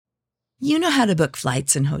You know how to book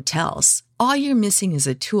flights and hotels. All you're missing is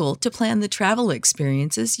a tool to plan the travel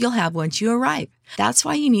experiences you'll have once you arrive. That's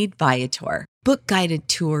why you need Viator. Book guided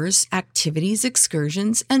tours, activities,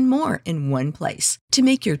 excursions, and more in one place to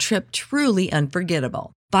make your trip truly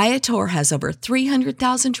unforgettable. Viator has over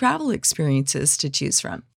 300,000 travel experiences to choose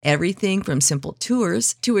from. Everything from simple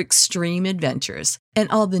tours to extreme adventures and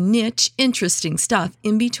all the niche, interesting stuff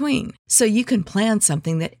in between. So you can plan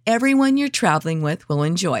something that everyone you're traveling with will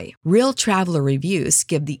enjoy. Real traveler reviews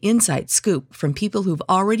give the inside scoop from people who've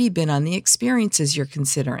already been on the experiences you're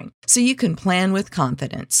considering. So you can plan with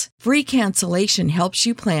confidence. Free cancellation helps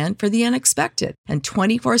you plan for the unexpected. And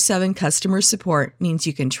 24/7 customer support means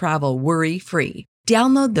you can travel worry-free.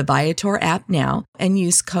 Download the Viator app now and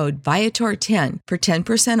use code Viator10 for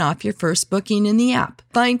 10% off your first booking in the app.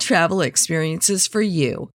 Find travel experiences for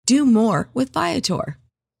you. Do more with Viator.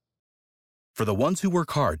 For the ones who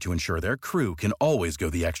work hard to ensure their crew can always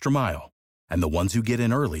go the extra mile, and the ones who get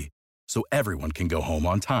in early so everyone can go home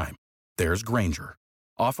on time, there's Grainger,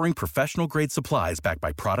 offering professional-grade supplies backed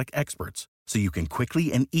by product experts so you can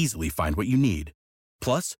quickly and easily find what you need.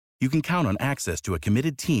 Plus, you can count on access to a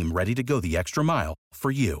committed team ready to go the extra mile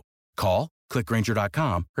for you. Call, click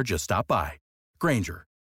Grainger.com, or just stop by. Grainger,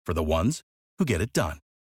 for the ones who get it done.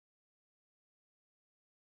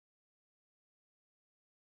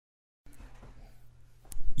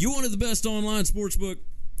 You wanted the best online sportsbook?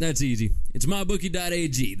 That's easy. It's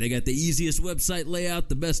MyBookie.ag. They got the easiest website layout,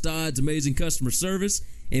 the best odds, amazing customer service,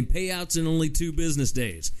 and payouts in only 2 business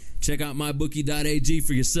days. Check out MyBookie.ag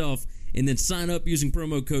for yourself, and then sign up using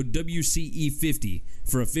promo code WCE50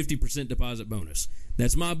 for a 50% deposit bonus.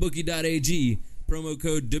 That's MyBookie.ag, promo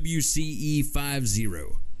code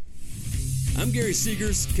WCE50. I'm Gary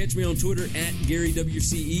Seegers. Catch me on Twitter at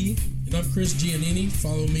GaryWCE. And I'm Chris Giannini.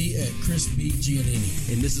 Follow me at Chris B.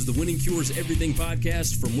 Giannini. And this is the Winning Cures Everything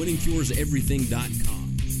podcast from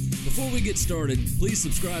winningcureseverything.com. Before we get started, please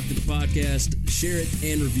subscribe to the podcast, share it,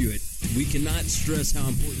 and review it. We cannot stress how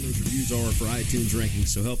important those reviews are for iTunes rankings,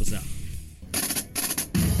 so help us out.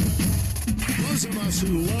 Those of us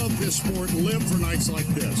who love this sport live for nights like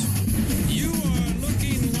this. You are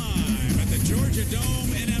looking live at the Georgia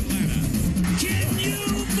Dome in Atlanta. Can you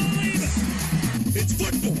believe it? It's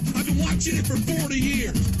football. I've been watching it for 40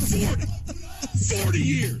 years. 40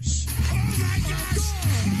 years. Oh, my gosh.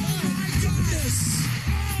 Oh, my goodness.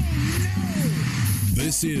 Oh, no.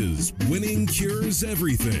 This is Winning Cures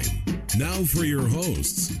Everything. Now for your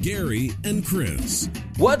hosts, Gary and Chris.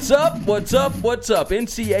 What's up? What's up? What's up?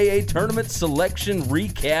 NCAA Tournament Selection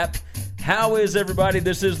Recap. How is everybody?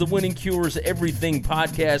 This is the Winning Cures Everything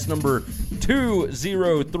podcast number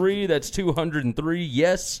 203. That's 203.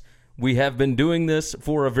 Yes, we have been doing this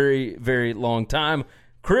for a very, very long time.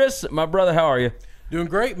 Chris, my brother, how are you? Doing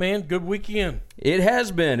great, man. Good weekend. It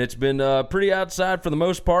has been. It's been pretty outside for the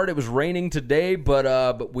most part. It was raining today,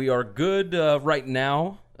 but we are good right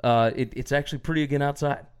now. It's actually pretty again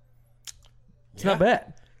outside. It's not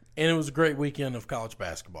bad. And it was a great weekend of college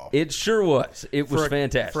basketball. It sure was. It was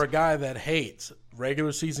fantastic. For a guy that hates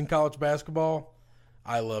regular season college basketball,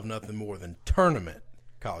 I love nothing more than tournament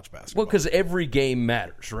college basketball. Well, because every game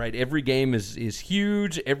matters, right? Every game is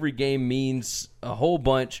huge. Every game means a whole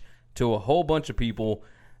bunch to a whole bunch of people.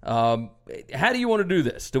 How do you want to do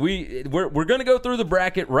this? We're going to go through the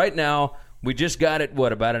bracket right now. We just got it,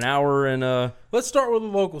 about an hour and Let's start with the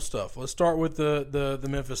local stuff. Let's start with the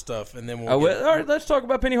Memphis stuff, and then we'll all right, let's talk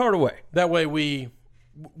about Penny Hardaway. That way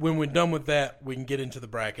when we're done with that, we can get into the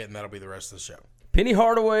bracket, and that'll be the rest of the show. Penny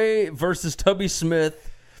Hardaway versus Tubby Smith,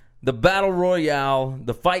 the Battle Royale,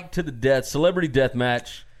 the fight to the death, celebrity death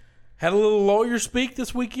match. Had a little lawyer speak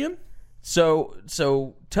this weekend. So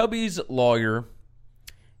Tubby's lawyer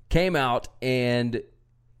came out and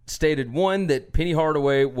stated, one, that Penny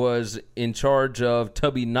Hardaway was in charge of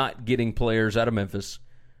Tubby not getting players out of Memphis,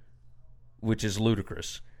 which is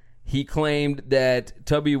ludicrous. He claimed that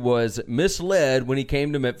Tubby was misled when he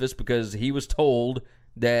came to Memphis because he was told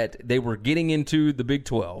that they were getting into the Big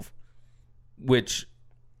 12, which,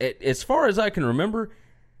 as far as I can remember,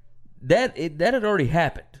 that had already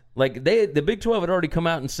happened. Like, the Big 12 had already come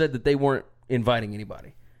out and said that they weren't inviting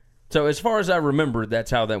anybody. So as far as I remember,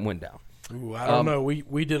 that's how that went down. Ooh, I don't know.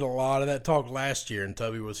 We did a lot of that talk last year, and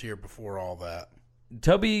Tubby was here before all that.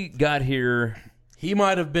 Tubby got here. He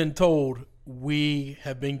might have been told we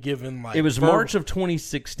have been given it was March of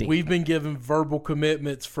 2016. We've been given verbal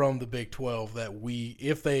commitments from the Big 12 that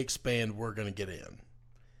if they expand, we're going to get in.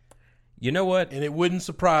 You know what? And it wouldn't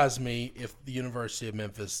surprise me if the University of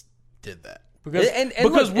Memphis did that. I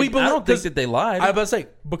don't think that they lied. I was about to say,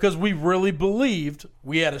 because we really believed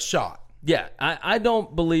we had a shot. Yeah, I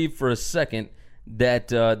don't believe for a second that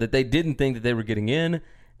they didn't think that they were getting in.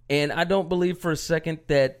 And I don't believe for a second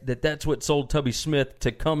that that's what sold Tubby Smith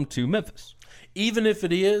to come to Memphis. Even if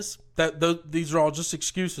it is, these are all just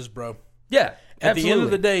excuses, bro. Yeah, At the end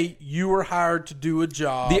of the day, you were hired to do a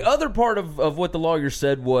job. The other part of what the lawyer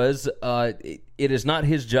said was it is not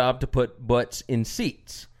his job to put butts in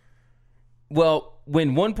seats. Well,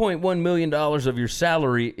 when $1.1 million of your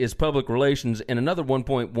salary is public relations and another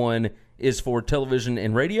 1.1 is for television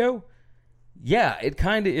and radio, yeah, it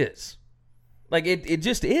kind of is. Like, it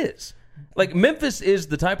just is. Like, Memphis is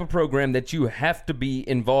the type of program that you have to be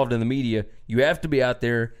involved in the media. You have to be out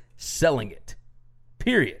there selling it.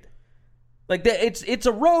 Period. Like, that, it's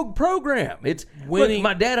a rogue program. It's winning. Look,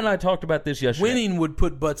 my dad and I talked about this yesterday. Winning would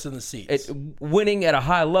put butts in the seats. Winning at a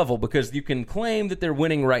high level, because you can claim that they're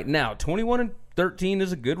winning right now. 21-13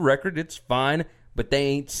 is a good record. It's fine. But they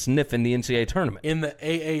ain't sniffing the NCAA tournament. In the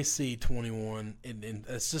AAC 21, and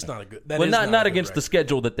that's just not a good. That well, is not a against record. the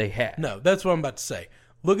schedule that they had. No, that's what I'm about to say.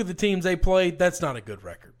 Look at the teams they played. That's not a good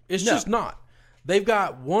record. It's just not. They've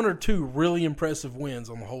got one or two really impressive wins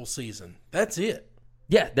on the whole season. That's it.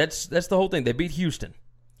 Yeah, that's the whole thing. They beat Houston.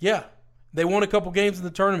 Yeah, they won a couple games in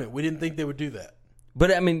the tournament. We didn't think they would do that. But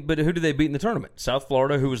who did they beat in the tournament? South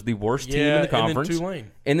Florida, who was the worst team in the conference.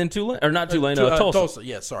 And then Tulane. Tulsa. Tulsa,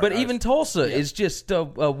 yeah, sorry. But even Tulsa is just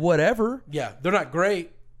whatever. Yeah, they're not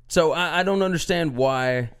great. So I don't understand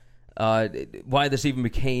why this even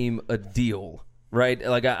became a deal, right?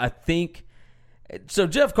 Like, I think... So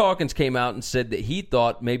Jeff Calkins came out and said that he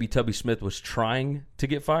thought maybe Tubby Smith was trying to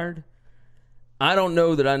get fired. I don't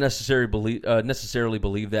know that I necessarily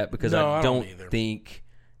believe that, because I don't think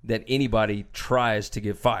that anybody tries to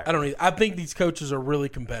get fired. I don't either. I think these coaches are really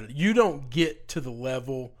competitive. You don't get to the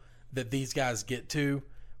level that these guys get to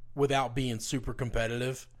without being super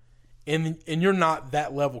competitive. And you're not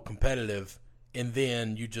that level competitive, and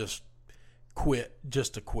then you just quit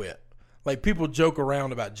just to quit. Like, people joke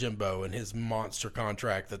around about Jimbo and his monster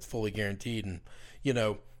contract that's fully guaranteed. And,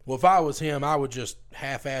 well, if I was him, I would just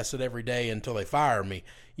half-ass it every day until they fire me.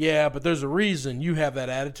 Yeah, but there's a reason you have that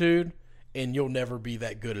attitude, and you'll never be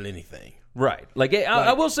that good at anything. Right.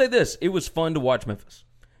 I will say this. It was fun to watch Memphis.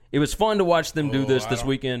 It was fun to watch them do this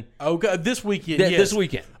weekend. Oh, God, this weekend, yes. This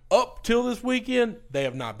weekend. Up till this weekend, they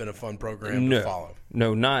have not been a fun program to follow.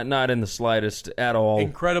 No, not in the slightest at all.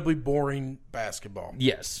 Incredibly boring basketball.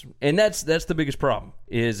 Yes, and that's the biggest problem.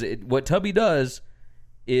 What Tubby does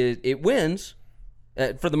is it wins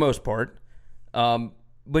for the most part,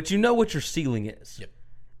 but you know what your ceiling is. Yep.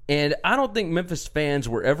 And I don't think Memphis fans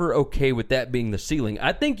were ever okay with that being the ceiling.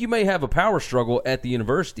 I think you may have a power struggle at the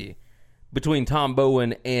university between Tom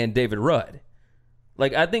Bowen and David Rudd.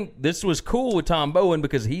 Like, I think this was cool with Tom Bowen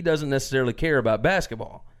because he doesn't necessarily care about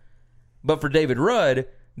basketball. But for David Rudd,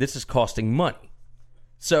 this is costing money.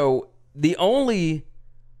 So the only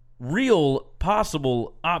real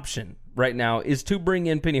possible option right now is to bring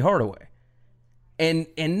in Penny Hardaway. And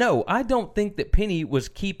no, I don't think that Penny was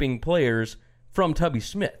keeping players from Tubby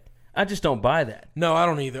Smith. I just don't buy that. No, I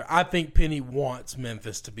don't either. I think Penny wants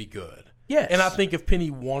Memphis to be good. Yes. And I think if Penny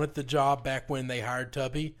wanted the job back when they hired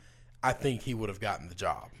Tubby, I think he would have gotten the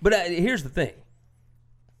job. But here's the thing.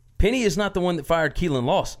 Penny is not the one that fired Keelan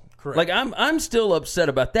Lawson. Correct. Like, I'm still upset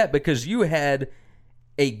about that because you had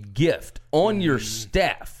a gift on your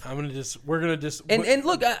staff. We're gonna and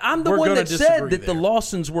look, I'm the one that said that the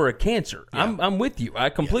Lawsons were a cancer. Yeah. I'm with you. I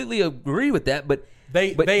completely agree with that. But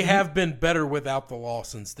they have been better without the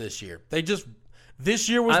Lawsons this year. This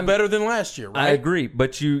year was better than last year, right? I agree,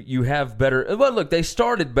 but you have better. Well, look, they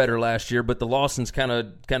started better last year, but the Lawsons kind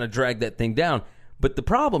of dragged that thing down. But the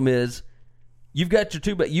problem is, you've got your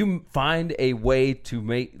two, but you find a way to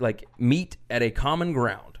meet at a common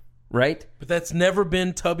ground, right? But that's never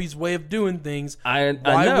been Tubby's way of doing things. I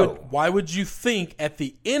know. Why would you think at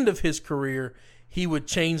the end of his career he would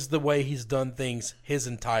change the way he's done things his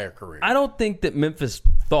entire career? I don't think that Memphis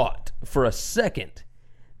thought for a second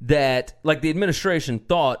that, like, the administration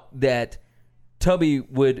thought that Tubby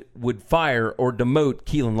would fire or demote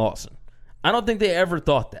Keelan Lawson. I don't think they ever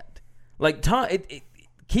thought that. Like,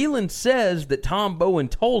 Keelan says that Tom Bowen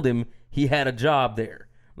told him he had a job there.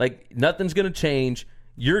 Like, nothing's going to change.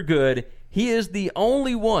 You're good. He is the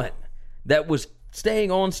only one that was staying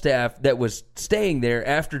on staff that was staying there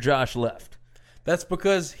after Josh left. That's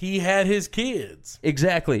because he had his kids.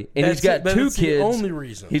 Exactly. And he's got two kids. The only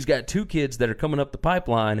reason. He's got two kids that are coming up the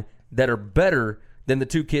pipeline that are better than the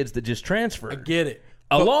two kids that just transferred. I get it.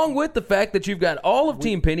 Along with the fact that you've got all of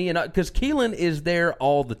Team Penny, and because Keelan is there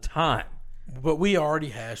all the time. But we already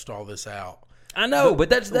hashed all this out. I know, but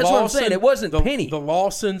that's what I'm saying. It wasn't Penny. The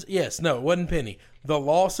Lawsons, it wasn't Penny. The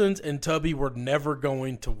Lawsons and Tubby were never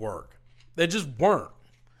going to work. They just weren't.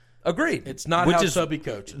 Agreed. It's not how Tubby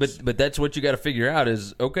coaches. But that's what you got to figure out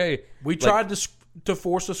is, okay. We tried to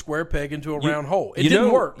force a square peg into a round hole. It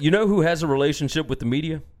didn't work. You know who has a relationship with the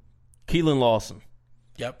media? Keelan Lawson.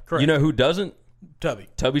 Yep, correct. You know who doesn't?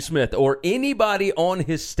 Tubby Smith or anybody on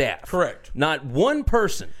his staff. Correct. Not one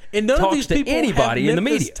person and none talks of these to people anybody have in the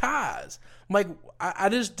Memphis media. ties. Like, I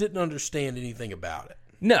just didn't understand anything about it.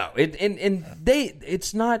 No,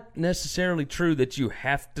 it's not necessarily true that you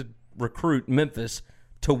have to recruit Memphis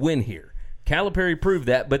to win here. Calipari proved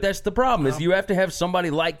that, but that's the problem is you have to have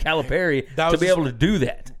somebody like Calipari to be able to do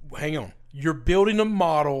that. Hang on. You're building a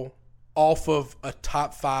model off of a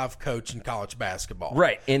top 5 coach in college basketball.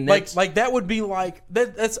 Right. And like that would be like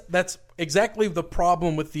that's exactly the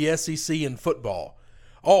problem with the SEC in football.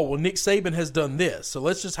 Oh, well, Nick Saban has done this, so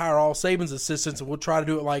let's just hire all Saban's assistants and we'll try to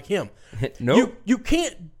do it like him. No. You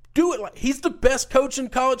can't do it like he's the best coach in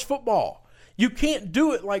college football. You can't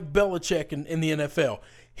do it like Belichick in the NFL.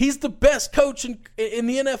 He's the best coach in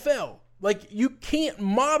the NFL. Like, you can't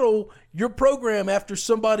model your program after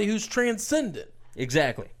somebody who's transcendent.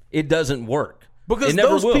 Exactly. It doesn't work. Because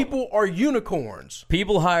those people are unicorns.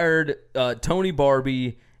 People hired Tony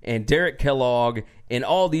Barbie and Derek Kellogg and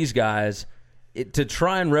all these guys to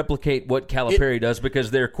try and replicate what Calipari does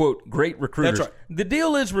because they're, quote, great recruiters. That's right. The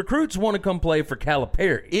deal is recruits want to come play for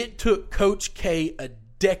Calipari. It took Coach K a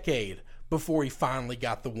decade before he finally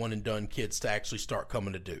got the one-and-done kids to actually start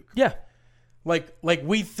coming to Duke. Yeah. Like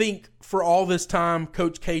we think for all this time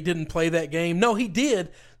Coach K didn't play that game. No, he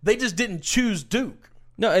did. They just didn't choose Duke.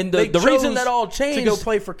 No, and the reason that all changed to go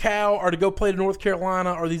play for Cal or to go play to North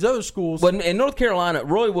Carolina or these other schools. But in North Carolina,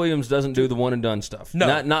 Roy Williams doesn't do the one and done stuff.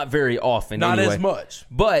 No, not very often. Not anyway. as much.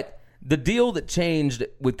 But the deal that changed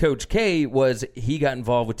with Coach K was he got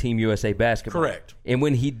involved with Team USA basketball. Correct. And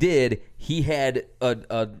when he did, he had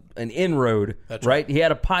an inroad. That's right. He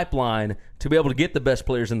had a pipeline to be able to get the best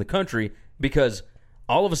players in the country because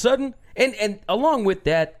all of a sudden, and along with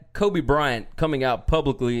that, Kobe Bryant coming out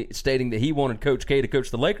publicly stating that he wanted Coach K to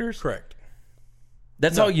coach the Lakers. Correct.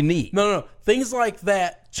 That's all you need. No. Things like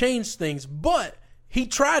that change things, but he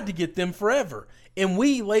tried to get them forever. And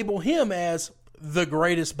we label him as the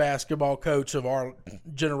greatest basketball coach of our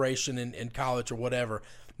generation in college or whatever,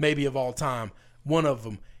 maybe of all time, one of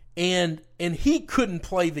them. And he couldn't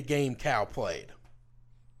play the game Cal played.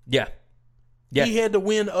 Yeah. He had to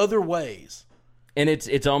win other ways. And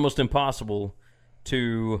it's almost impossible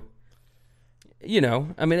to,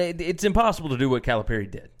 it's impossible to do what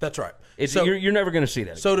Calipari did. That's right. You're never going to see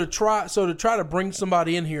that. So to try to bring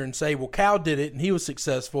somebody in here and say, well, Cal did it and he was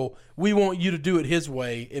successful, we want you to do it his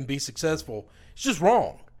way and be successful, it's just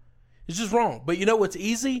wrong. It's just wrong. But you know what's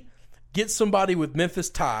easy? Get somebody with Memphis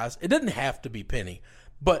ties. It doesn't have to be Penny.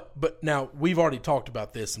 But now, we've already talked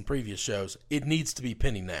about this in previous shows. It needs to be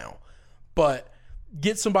Penny now. But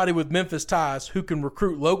get somebody with Memphis ties who can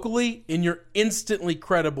recruit locally, and you're instantly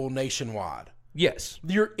credible nationwide. Yes.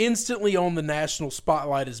 You're instantly on the national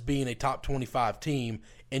spotlight as being a top 25 team,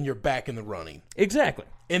 and you're back in the running. Exactly.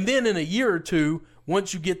 And then in a year or two,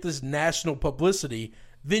 once you get this national publicity,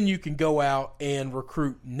 then you can go out and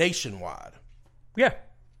recruit nationwide. Yeah.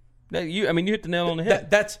 You hit the nail on the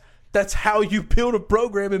head. That's how you build a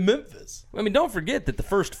program in Memphis. I mean, don't forget that the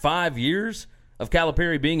first 5 years of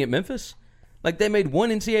Calipari being at Memphis, they made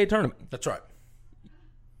one NCAA tournament. That's right.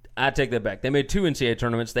 I take that back. They made 2 NCAA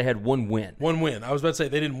tournaments. They had one win. One win. I was about to say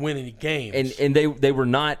they didn't win any games. And they were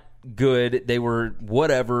not good. They were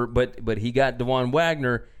whatever, but he got DeJuan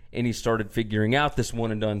Wagner, and he started figuring out this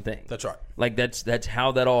one-and-done thing. That's right. That's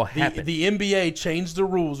how that all happened. The NBA changed the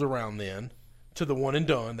rules around then to the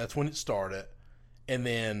one-and-done. That's when it started.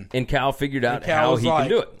 And Cal figured out how he can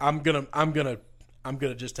do it. I'm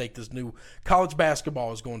gonna just take this new college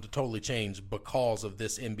basketball is going to totally change because of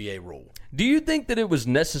this NBA rule. Do you think that it was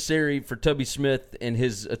necessary for Tubby Smith and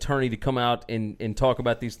his attorney to come out and talk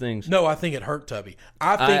about these things? No, I think it hurt Tubby.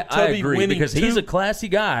 I agree winning because he's a classy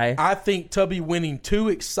guy. I think Tubby winning 2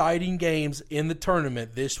 exciting games in the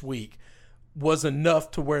tournament this week was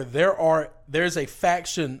enough to where there's a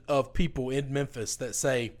faction of people in Memphis that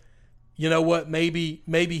say, you know what? Maybe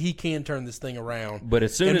he can turn this thing around. But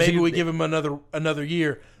as soon as we give him another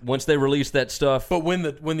year. Once they release that stuff. But when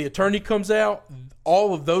the attorney comes out,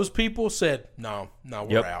 all of those people said, "No,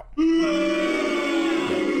 we're out."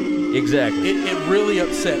 Exactly. It really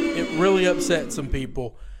upset some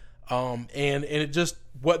people, and it just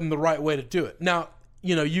wasn't the right way to do it. Now,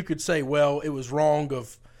 you could say, well, it was wrong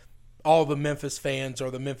of all the Memphis fans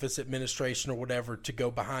or the Memphis administration or whatever to go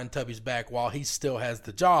behind Tubby's back while he still has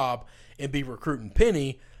the job and be recruiting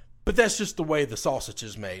Penny. But that's just the way the sausage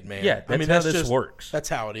is made, man. Yeah, that's how this works. That's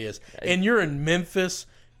how it is. And you're in Memphis.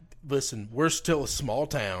 listen, we're still a small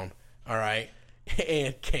town, all right?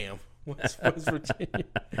 And Cam, what's Virginia?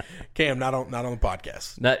 Cam, not on the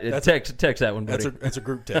podcast. Text that one, buddy. That's a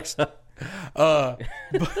group text.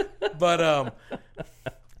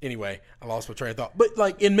 Anyway, I lost my train of thought. But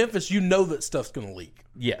like in Memphis, you know that stuff's going to leak.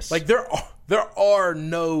 Yes. Like there are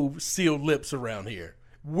no sealed lips around here.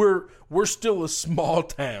 We're still a small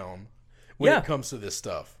town when it comes to this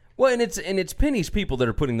stuff. Well, and it's Penny's people that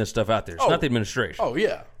are putting this stuff out there. It's not the administration. Oh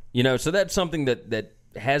yeah. So that's something that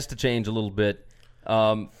has to change a little bit.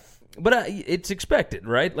 But it's expected,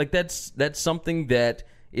 right? Like that's something that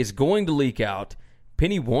is going to leak out.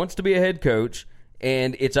 Penny wants to be a head coach,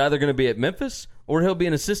 and it's either going to be at Memphis or he'll be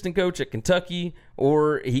an assistant coach at Kentucky,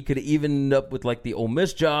 or he could even end up with like the Ole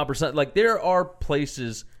Miss job or something. Like there are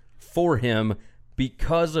places for him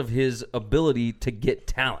because of his ability to get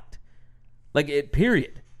talent. Like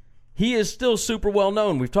period. He is still super well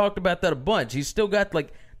known. We've talked about that a bunch. He's still got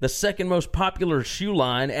like the second most popular shoe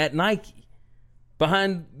line at Nike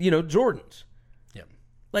behind, Jordan's. Yep.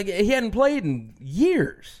 Like he hadn't played in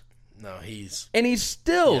years. No, he's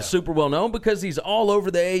still super well known because he's all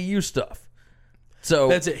over the AAU stuff. So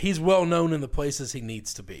that's it. He's well known in the places he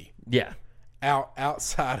needs to be. Yeah.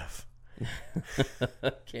 Outside of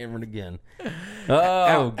Cameron again.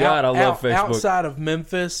 Oh God, I love Facebook. Outside of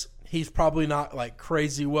Memphis, he's probably not like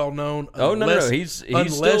crazy well known. No. He's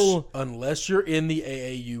still unless you're in the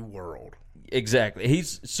AAU world. Exactly.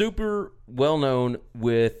 He's super well known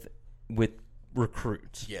with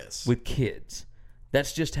recruits. Yes. With kids.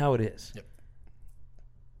 That's just how it is. Yep.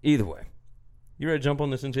 Either way, you ready to jump on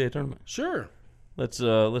this NCAA tournament? Sure. Let's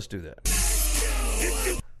do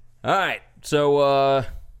that. All right. So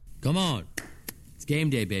come on. It's game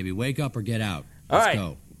day, baby. Wake up or get out. Let's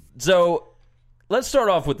go. So let's start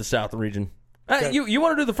off with the South region. Okay. You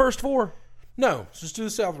want to do the first four? No, let's just do the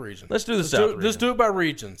South region. Let's do the South region. Just do it by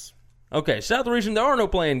regions. Okay, South region. There are no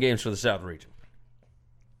playing games for the South region.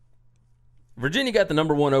 Virginia got the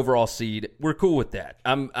number 1 overall seed. We're cool with that.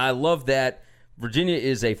 I love that. Virginia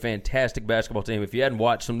is a fantastic basketball team. If you hadn't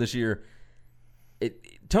watched them this year,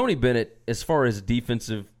 Tony Bennett, as far as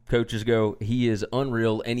defensive coaches go, he is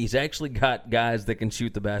unreal, and he's actually got guys that can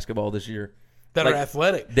shoot the basketball this year. That are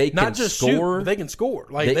athletic. They not can just score. Shoot, they can score.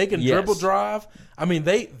 Like they can dribble, drive. I mean,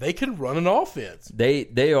 they can run an offense.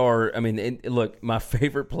 They are. I mean, look, my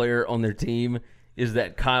favorite player on their team is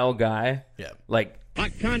that Kyle guy. Yeah. Like a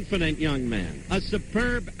confident young man, a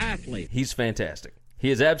superb athlete. He's fantastic.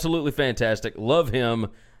 He is absolutely fantastic. Love him.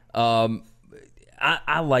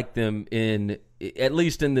 I like them at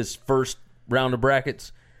least in this first round of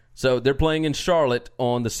brackets. So they're playing in Charlotte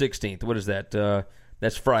on the 16th. What is that?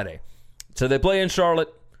 That's Friday. So they play in Charlotte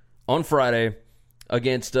on Friday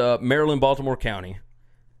against Maryland, Baltimore County.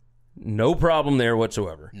 No problem there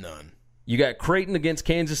whatsoever. None. You got Creighton against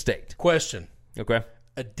Kansas State. Question. Okay.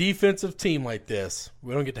 A defensive team like this,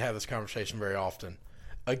 we don't get to have this conversation very often,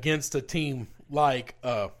 against a team like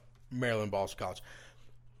Maryland, Boston College.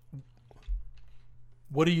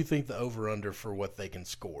 What do you think the over-under for what they can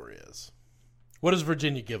score is? What does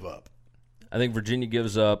Virginia give up? I think Virginia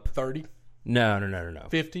gives up 30? No.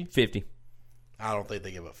 50? 50. I don't think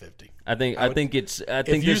they give up 50. I think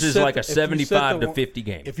this is like a 75 to 50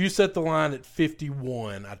 game. If you set the line at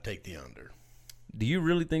 51, I'd take the under. Do you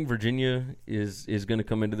really think Virginia is going to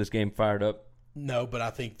come into this game fired up? No, but I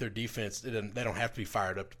think their defense, they don't have to be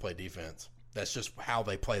fired up to play defense. That's just how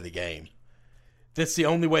they play the game. That's the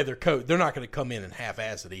only way they're coached. They're not going to come in and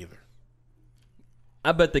half-ass it either.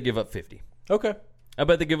 I bet they give up 50. Okay. I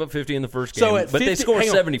bet they give up 50 in the first game, but they score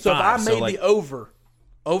 75. So if I made the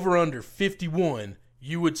over-under 51,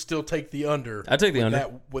 you would still take the under. I'd take the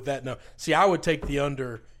under. With that, no. See, I would take the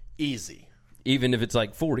under easy. Even if it's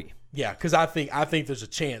like 40. Yeah, because I think there's a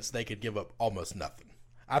chance they could give up almost nothing.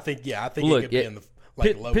 I think Look, it could be in the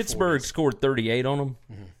low Pittsburgh 40s. scored 38 on them,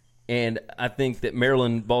 and I think that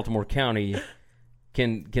Maryland, Baltimore County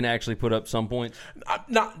can actually put up some points.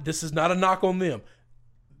 This is not a knock on them.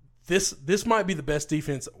 This might be the best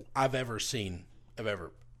defense I've ever seen.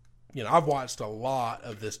 I've watched a lot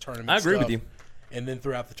of this tournament. I agree with you. And then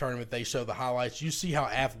throughout the tournament, they show the highlights. You see how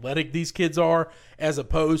athletic these kids are, as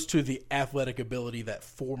opposed to the athletic ability that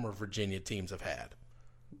former Virginia teams have had.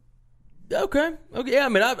 Okay. Yeah, I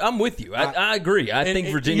mean, I'm with you. I agree. I think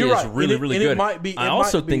Virginia is right. really, really good. I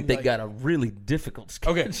also think they got a really difficult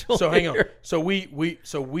schedule. Okay, so hang on. So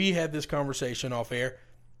we had this conversation off air.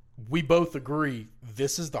 We both agree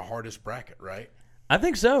this is the hardest bracket, right? I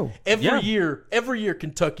think so. Every year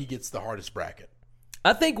Kentucky gets the hardest bracket.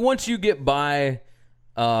 I think once you get by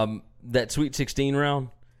that Sweet 16 round,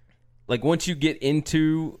 like once you get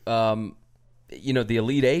into the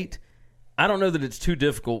Elite Eight, I don't know that it's too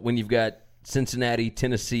difficult when you've got Cincinnati,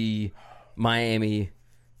 Tennessee, Miami,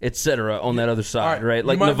 etc. on that other side, right?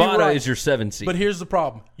 Like Nevada is your 7 seed. But here's the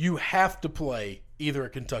problem. You have to play either a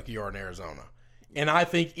Kentucky or an Arizona. And I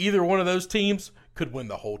think either one of those teams could win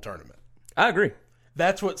the whole tournament. I agree.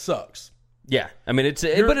 That's what sucks. Yeah. I mean,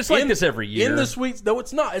 but it's like this every year. In the Sweets, no,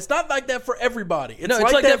 it's not. It's not like that for everybody. It's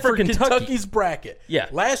it's like that for Kentucky's bracket. Yeah.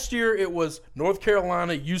 Last year, it was North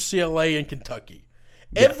Carolina, UCLA, and Kentucky.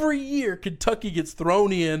 Yeah. Every year, Kentucky gets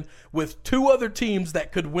thrown in with 2 other teams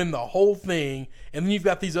that could win the whole thing, and then you've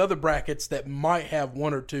got these other brackets that might have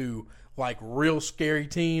 1 or 2 like real scary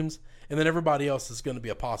teams, and then everybody else is going to be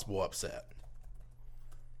a possible upset.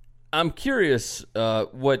 I'm curious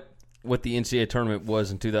what the NCAA tournament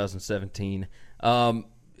was in 2017. Who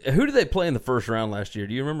did they play in the first round last year?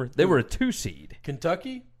 Do you remember? They were a 2 seed.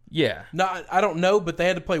 Kentucky? Yeah. No, I don't know, but they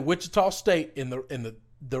had to play Wichita State in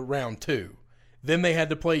the round 2. Then they had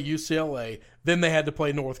to play UCLA. Then they had to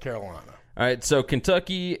play North Carolina. All right, so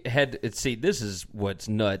Kentucky had – see, this is what's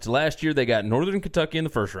nuts. Last year they got Northern Kentucky in the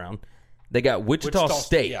first round. They got Wichita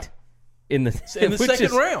State in the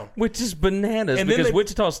second round. Which is bananas because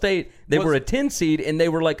Wichita State, they were a 10 seed, and they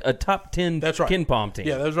were like a top 10 KenPom team.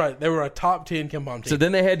 Yeah, that's right. They were a top 10 KenPom team. So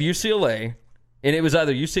then they had UCLA, and it was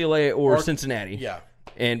either UCLA or Cincinnati. Yeah.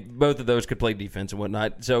 And both of those could play defense and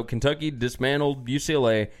whatnot. So Kentucky dismantled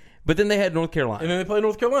UCLA, but then they had North Carolina. And then they played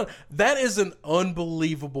North Carolina. That is an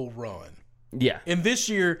unbelievable run. Yeah. And this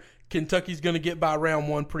year, Kentucky's going to get by round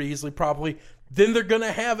 1 pretty easily, probably. Then they're going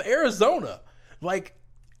to have Arizona. Like,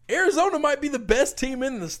 Arizona might be the best team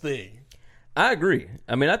in this thing. I agree.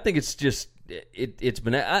 I mean, I think it's just it's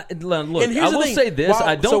been. Look, and I will say this: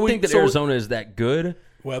 I don't think that Arizona is that good.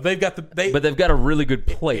 Well, they've got but they've got a really good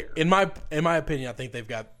player. In my opinion, I think they've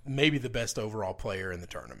got maybe the best overall player in the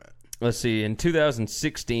tournament. Let's see. In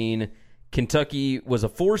 2016, Kentucky was a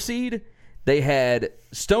 4 seed. They had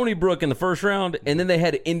Stony Brook in the first round, and then they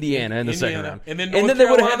had Indiana in the second round. And then they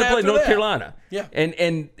would have had to play North Carolina. Yeah.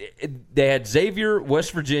 And they had Xavier,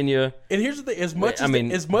 West Virginia. And here's the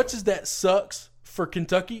thing. As much as that sucks for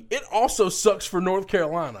Kentucky, it also sucks for North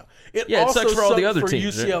Carolina. It also sucks for all the other for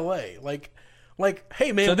teams. UCLA. Like,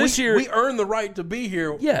 hey, man, so this year, we earned the right to be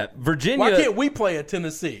here. Yeah, Virginia. Why can't we play at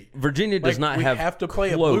Tennessee? Virginia does not have to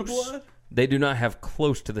play close. a blue blood? They do not have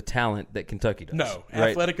close to the talent that Kentucky does. No,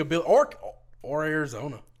 right? athletic ability or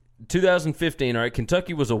Arizona. 2015, all right,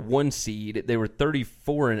 Kentucky was a 1 seed. They were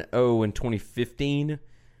 34-0 in 2015.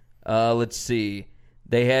 Let's see.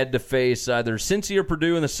 They had to face either Cincy or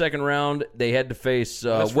Purdue in the second round. They had to face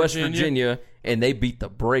West Virginia, and they beat the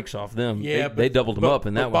brakes off them. Yeah, they doubled them up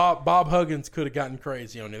in that one. Bob Huggins could have gotten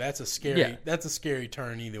crazy on it. That's a scary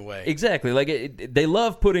turn either way. Exactly. Like they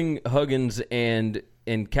love putting Huggins and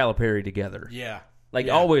Calipari together. Yeah.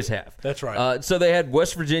 Always have. That's right. So they had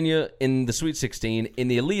West Virginia in the Sweet 16. In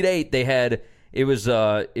the Elite 8, they had it was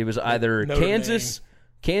either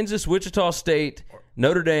Kansas, Wichita State,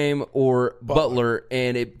 Notre Dame, or Butler,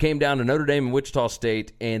 and it came down to Notre Dame and Wichita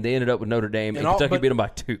State, and they ended up with Notre Dame, and Kentucky beat them by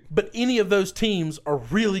 2. But any of those teams are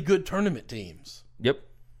really good tournament teams. Yep,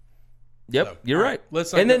 so, you're right.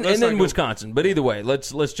 And then Wisconsin. But either way,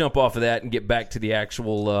 let's jump off of that and get back to the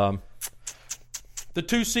actual. The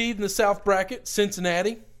 2 seed in the South bracket,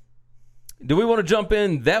 Cincinnati. Do we want to jump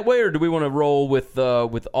in that way, or do we want to roll with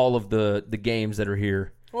all of the games that are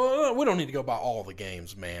here? Well, we don't need to go by all the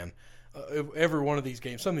games, man. Every one of these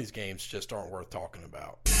games, some of these games just aren't worth talking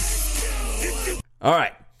about. All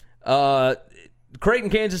right. Creighton,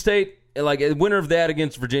 Kansas State, like a winner of that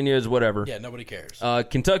against Virginia is whatever. Yeah, nobody cares.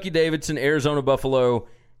 Kentucky, Davidson, Arizona, Buffalo.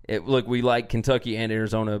 Look, we like Kentucky and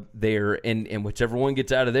Arizona there, and whichever one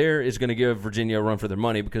gets out of there is going to give Virginia a run for their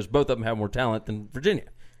money because both of them have more talent than Virginia.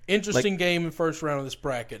 Interesting game in the first round of this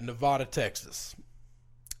bracket, Nevada, Texas.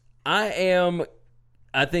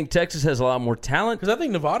 I think Texas has a lot more talent. Because I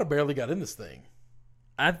think Nevada barely got in this thing.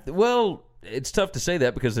 It's tough to say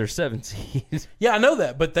that because they're 7 seeds. Yeah, I know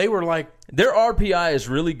that, but they were like their RPI is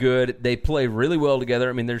really good. They play really well together.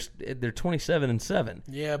 I mean, they're 27-7.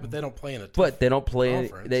 Yeah, but they don't play in a. But they don't play.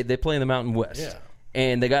 They play in the Mountain West. Yeah,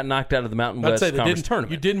 and they got knocked out of the Mountain West conference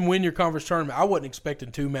tournament. You didn't win your conference tournament. I wasn't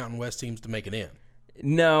expecting 2 Mountain West teams to make it in.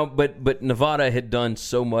 No, but Nevada had done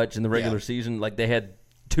so much in the regular season. Like they had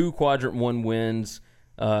 2 Quadrant 1 wins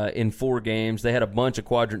in 4 games. They had a bunch of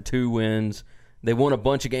Quadrant 2 wins. They won a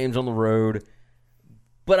bunch of games on the road.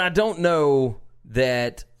 But I don't know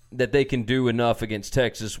that they can do enough against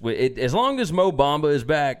Texas. As long as Mo Bamba is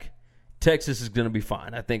back, Texas is going to be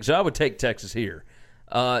fine, I think. So I would take Texas here.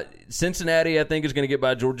 Cincinnati, I think, is going to get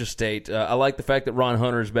by Georgia State. I like the fact that Ron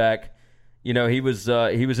Hunter is back. You know, he was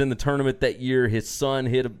in the tournament that year. His son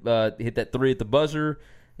hit that 3 at the buzzer.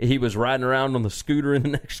 he was riding around on the scooter in the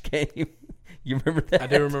next game. You remember that? I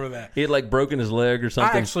do remember that. He had like broken his leg or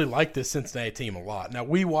something. I actually like this Cincinnati team a lot. Now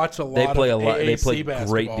we watch a lot. They play of a lot. AAC They play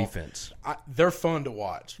basketball. great defense. They're fun to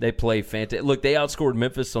watch. They play fantastic. Look, they outscored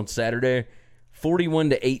Memphis on Saturday,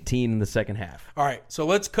 41-18 in the second half. All right, so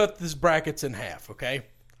let's cut this brackets in half. Okay,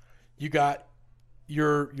 you got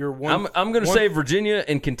your one. I'm going to say Virginia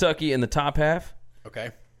and Kentucky in the top half.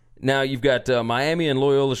 Okay. Now you've got Miami and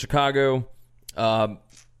Loyola Chicago.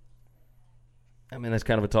 I mean, that's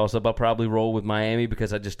kind of a toss-up. I'll probably roll with Miami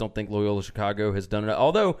because I just don't think Loyola Chicago has done it.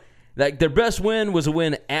 Although, like, their best win was a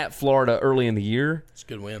win at Florida early in the year. It's a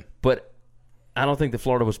good win. But I don't think that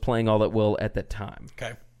Florida was playing all that well at that time.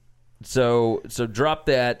 Okay. So drop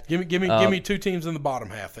that. Give me two teams in the bottom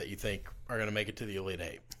half that you think are going to make it to the Elite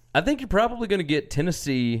Eight. I think you're probably going to get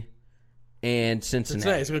Tennessee and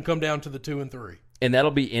Cincinnati. It's going to come down to the 2 and 3. And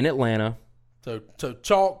that'll be in Atlanta. So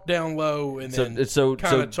chalk down low and then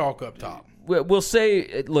kind of chalk up top. We'll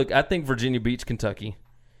say, look, I think Virginia beats Kentucky,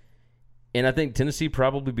 and I think Tennessee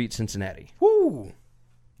probably beats Cincinnati. Woo!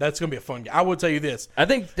 That's going to be a fun game. I will tell you this. I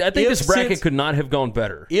think this bracket could not have gone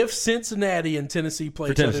better. If Cincinnati and Tennessee play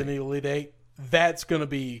each other in the Elite Eight, that's going to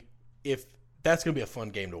be a fun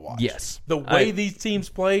game to watch. Yes. The way these teams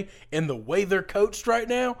play and the way they're coached right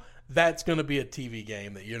now, that's going to be a TV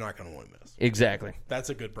game that you're not going to want to miss. Exactly. That's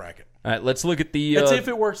a good bracket. All right, let's look at the... That's if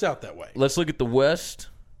it works out that way. Let's look at the West.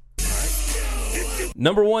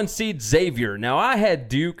 Number 1 seed Xavier. Now I had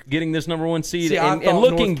Duke getting this number 1 seed, and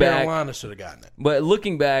looking North back, Carolina should have gotten it. But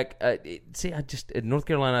looking back, North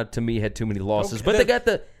Carolina to me had too many losses. Okay, but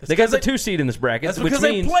they got the 2 seed in this bracket. That's because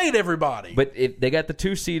they played everybody. But they got the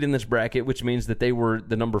 2 seed in this bracket, which means that they were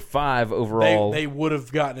the number 5 overall. They would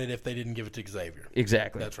have gotten it if they didn't give it to Xavier.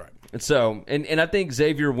 Exactly. That's right. So, and I think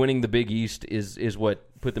Xavier winning the Big East is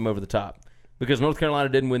what put them over the top, because North Carolina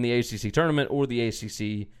didn't win the ACC tournament or the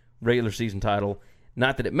ACC regular season title.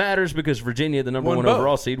 Not that it matters, because Virginia, the number 1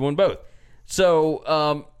 overall seed, won both.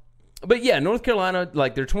 So, but yeah, North Carolina,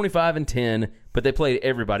 like, they're 25-10, but they played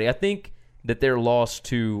everybody. I think that their loss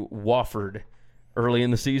to Wofford early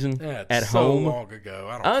in the season at home. So long ago.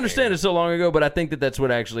 I understand it's so long ago, but I think that that's what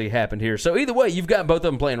actually happened here. So either way, you've got both of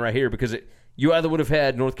them playing right here, because you either would have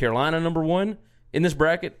had North Carolina number 1 in this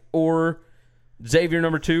bracket or Xavier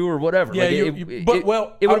number 2 or whatever. Yeah, it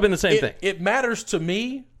would have been the same thing. It matters to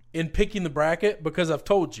me in picking the bracket because I've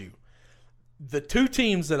told you the 2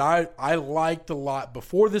 teams that I liked a lot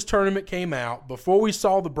before this tournament came out, before we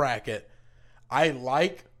saw the bracket. I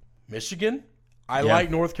like Michigan. I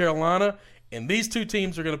like North Carolina. And these 2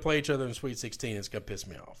 teams are going to play each other in Sweet 16. It's going to piss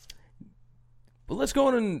me off. Well, let's go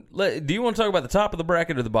on and do you want to talk about the top of the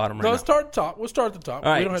bracket or the bottom right now? Let's start at the top. We'll start at the top.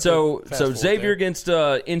 All right, so Xavier against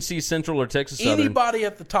NC Central or Texas Southern. Anybody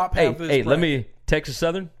at the top half of this bracket. Let me – Texas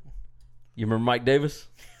Southern? You remember Mike Davis?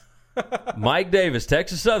 Mike Davis,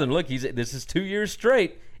 Texas Southern. Look, this is 2 years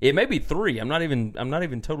straight. It may be 3. I'm not even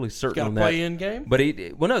totally certain on that. Play-in game? But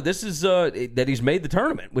this is that he's made the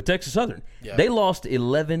tournament with Texas Southern. Yeah. They lost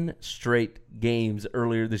 11 straight games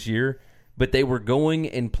earlier this year, but they were going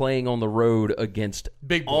and playing on the road against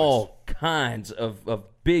big boys, all kinds of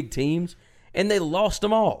big teams, and they lost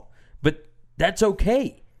them all. But that's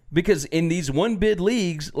okay. Because in these one-bid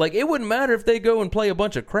leagues, like, it wouldn't matter if they go and play a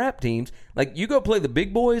bunch of crap teams. Like, you go play the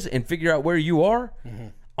big boys and figure out where you are,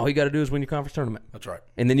 all you got to do is win your conference tournament. That's right.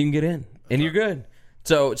 And then you can get in, and you're good.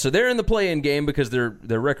 So they're in the play-in game because their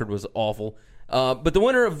record was awful. But the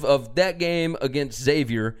winner of that game against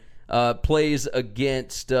Xavier plays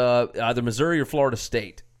against either Missouri or Florida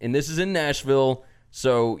State. And this is in Nashville.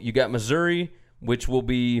 So you got Missouri, which will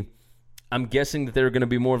be, I'm guessing that they're going to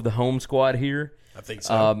be more of the home squad here. I think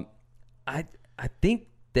so. I think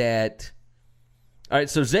that – all right,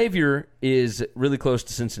 so Xavier is really close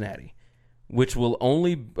to Cincinnati, which will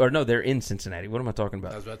only – or no, they're in Cincinnati. What am I talking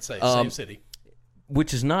about? I was about to say, same city.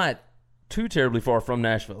 Which is not too terribly far from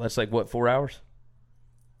Nashville. That's like, what, 4 hours?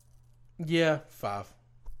 Yeah, 5.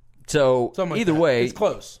 So either way – it's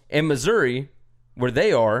close. And Missouri, where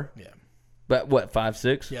they are, yeah, but what, 5,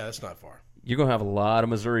 6? Yeah, that's not far. You're going to have a lot of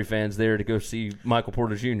Missouri fans there to go see Michael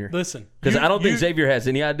Porter Jr. Listen, because I don't think Xavier has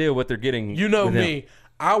any idea what they're getting. You know me.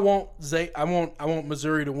 I want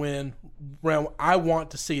Missouri to win. I want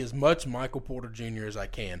to see as much Michael Porter Jr. as I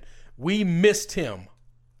can. We missed him.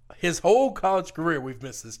 His whole college career, we've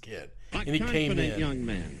missed this kid. And he came in. Young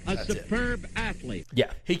man, a superb athlete. Yeah.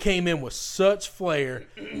 He came in with such flair.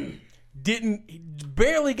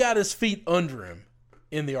 Barely got his feet under him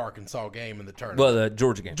in the Arkansas game in the tournament. Well, the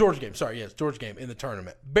Georgia game. Georgia game in the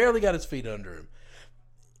tournament. Barely got his feet under him.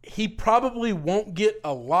 He probably won't get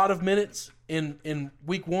a lot of minutes in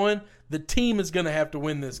week 1. The team is going to have to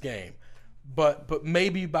win this game. but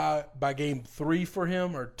maybe by game 3 for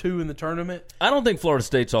him or 2 in the tournament. I don't think Florida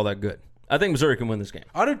State's all that good. I think Missouri can win this game.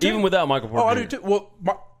 I do too. Even without Michael Porter. I do too. Well,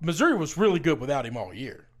 Missouri was really good without him all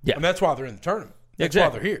year. Yeah. And that's why they're in the tournament. That's why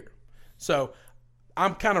they're here. So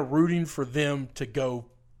I'm kind of rooting for them to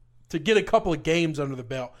get a couple of games under the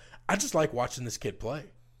belt. I just like watching this kid play.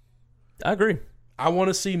 I agree. I want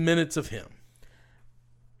to see minutes of him.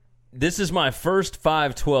 This is my first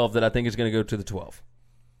 5-12 that I think is going to go to the 12.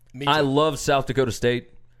 I love South Dakota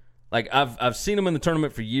State. Like I've seen them in the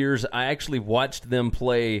tournament for years. I actually watched them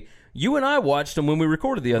play. You and I watched them when we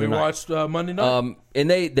recorded the other night. We watched Monday night. And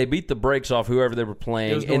they beat the brakes off whoever they were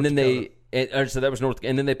playing. And then so that was North.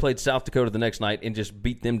 And then they played South Dakota the next night and just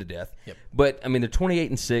beat them to death. Yep. But I mean, they're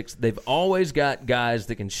 28-6. They've always got guys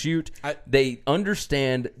that can shoot. They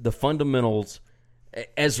understand the fundamentals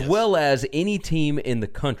as well as any team in the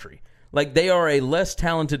country. Like they are a less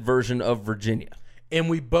talented version of Virginia. And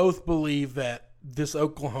we both believe that this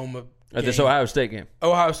Oklahoma game, this Ohio State game.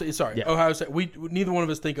 Ohio State. Neither one of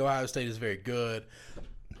us think Ohio State is very good.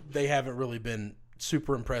 They haven't really been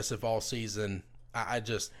super impressive all season.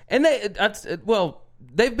 They've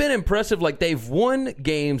been impressive. Like they've won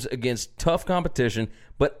games against tough competition,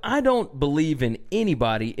 but I don't believe in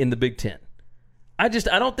anybody in the Big Ten. I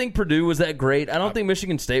don't think Purdue was that great. I don't think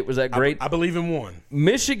Michigan State was that great. I believe in one.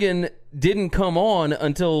 Michigan didn't come on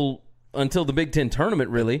until the Big Ten tournament,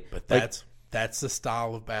 really. But that's the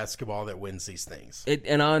style of basketball that wins these things.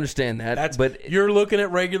 And I understand that. But you're looking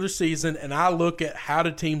at regular season, and I look at how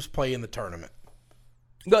do teams play in the tournament.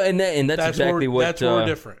 And that's exactly what. That's where we're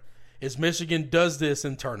different. Is Michigan does this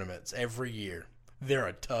in tournaments every year. They're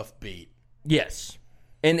a tough beat. Yes,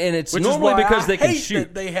 and it's normally because they can shoot.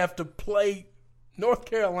 That they have to play North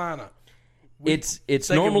Carolina. It's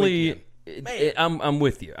normally. I'm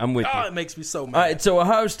with you. I'm with you. It makes me so mad. All right, so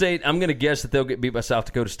Ohio State, I'm going to guess that they'll get beat by South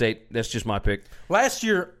Dakota State. That's just my pick. Last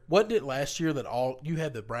year, wasn't it last year that you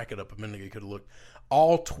had the bracket up a minute ago, you could have looked,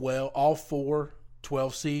 all 4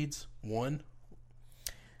 12 seeds won?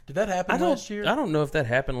 Did that happen last year? I don't know if that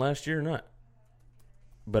happened last year or not.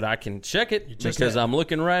 But I can check it because I'm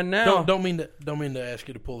looking right now. Don't mean to ask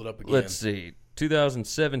you to pull it up again. Let's see.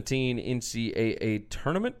 2017 NCAA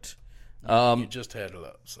tournament. You just had it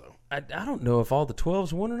up, so I don't know if all the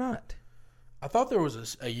 12s won or not. I thought there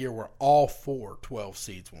was a year where all 4 12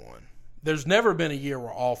 seeds won. There's never been a year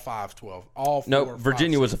where all 5 12, all 4. No,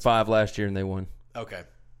 Virginia was a 5 last year and they won. Okay,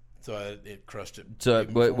 so it crushed it. So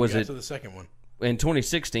was it to the second one in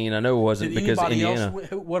 2020? I know it wasn't because Indiana.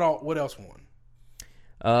 What else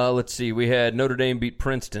won? Let's see. We had Notre Dame beat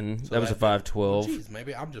Princeton. So that was a 5-12. Geez,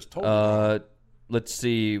 maybe I'm just told. Let's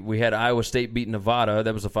see. We had Iowa State beat Nevada.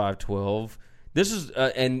 That was a 5-12. This is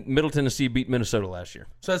and Middle Tennessee beat Minnesota last year.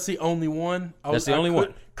 So that's the only one. That's the only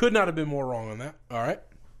one. Could not have been more wrong on that. All right,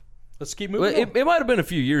 let's keep moving. It might have been a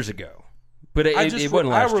few years ago, but it wasn't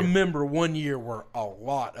last year. I remember one year where a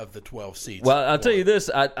lot of the 12 seeds. Well, I'll tell you this: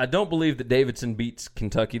 I don't believe that Davidson beats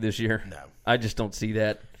Kentucky this year. No, I just don't see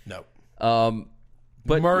that. No.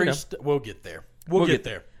 But Murray, we'll get there. We'll get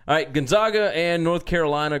there. All right, Gonzaga and North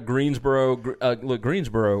Carolina, Greensboro. Look,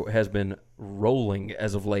 Greensboro has been rolling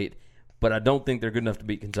as of late, but I don't think they're good enough to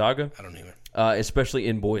beat Gonzaga. I don't either. Especially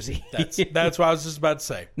in Boise. That's what I was just about to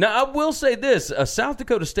say. Now, I will say this. A South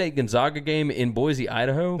Dakota State-Gonzaga game in Boise,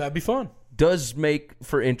 Idaho. That'd be fun. Does make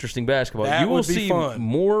for interesting basketball. That you will would be see fun.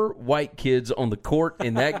 more white kids on the court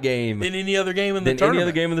in that game than any other game in the tournament. Any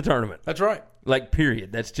other game in the tournament. That's right. Like,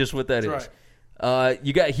 period. That's just what that is. Right.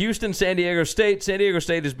 You got Houston, San Diego State. San Diego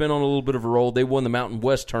State has been on a little bit of a roll. They won the Mountain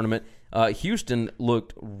West tournament. Houston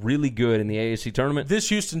looked really good in the AAC tournament. This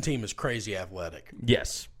Houston team is crazy athletic.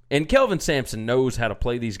 Yes. And Kelvin Sampson knows how to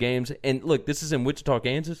play these games. And look, this is in Wichita,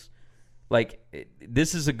 Kansas. Like,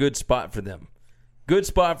 this is a good spot for them. Good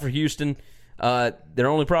spot for Houston. Their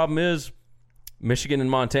only problem is Michigan and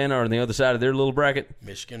Montana are on the other side of their little bracket.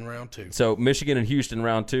 Michigan round 2. So Michigan and Houston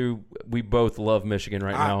round 2. We both love Michigan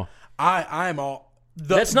right now. I'm all.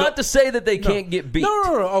 That's not to say that they can't get beat.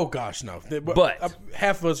 No. Oh gosh, no. But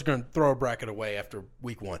half of us are going to throw a bracket away after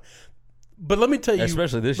week 1. But let me tell you,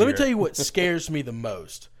 especially this year. Let me tell you what scares me the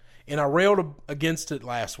most. And I railed against it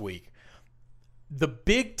last week. The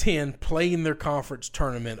Big Ten playing their conference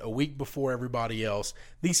tournament a week before everybody else.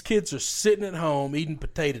 These kids are sitting at home eating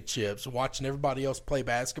potato chips, watching everybody else play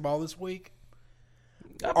basketball this week.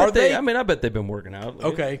 I bet they've been working out.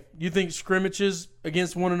 Okay. You think scrimmages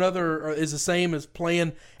against one another is the same as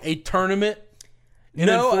playing a tournament? And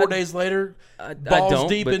then 4 days later, balls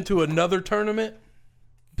deep into another tournament?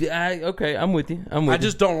 Okay, I'm with you. I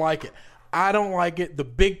just don't like it. I don't like it. The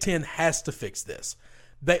Big Ten has to fix this.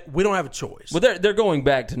 we don't have a choice. Well, they're going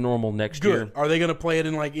back to normal next year. Good. Are they going to play it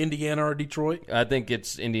in like Indiana or Detroit? I think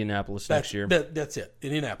it's Indianapolis next year. That's it.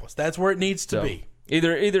 Indianapolis. That's where it needs to be.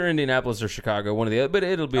 Either Indianapolis or Chicago, one of the other. But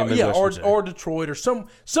it'll be a Midwest. Or Detroit or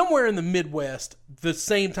somewhere in the Midwest, the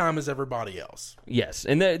same time as everybody else. Yes,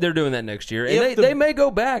 and they're doing that next year, and they may go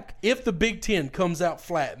back. If the Big Ten comes out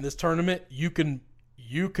flat in this tournament, you can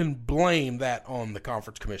blame that on the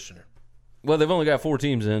conference commissioner. Well, they've only got 4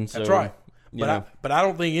 teams in. So, that's right. But I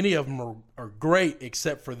don't think any of them are great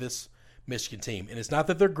except for this Michigan team. And it's not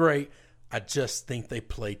that they're great. I just think they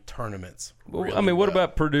play tournaments. Well, I mean, what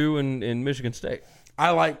about Purdue and Michigan State?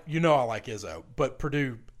 I like Izzo, but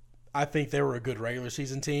Purdue, I think they were a good regular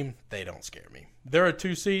season team. They don't scare me. They're a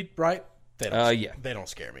 2 seed, right? They don't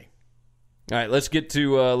scare me. All right, let's get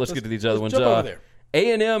to these other ones. Jump over there.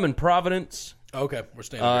 A&M and Providence. Okay, we're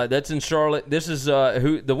staying. That's in Charlotte. This is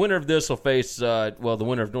who the winner of this will face. The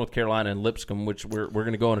winner of North Carolina and Lipscomb, which we're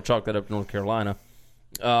going to go on and chalk that up to North Carolina.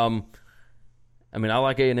 I mean, I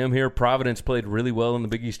like A&M here. Providence played really well in the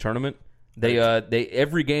Big East tournament. They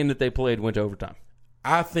every game that they played went to overtime.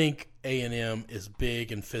 I think A&M is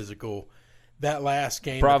big and physical. That last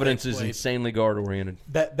game, Providence is insanely guard oriented.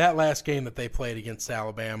 That last game that they played against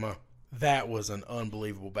Alabama, that was an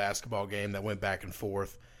unbelievable basketball game that went back and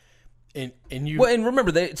forth. And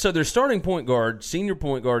remember their starting point guard, senior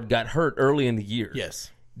point guard, got hurt early in the year. Yes,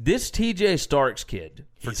 this T.J. Starks kid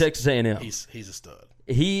for Texas A&M, he's a stud.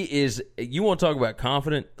 He is. You want to talk about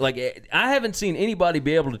confident? Like, I haven't seen anybody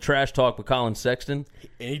be able to trash talk with Colin Sexton,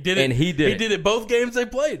 and he did it. He did it both games they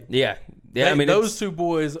played. Yeah. I mean, those two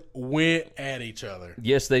boys went at each other.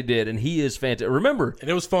 Yes, they did, and he is fantastic. Remember, and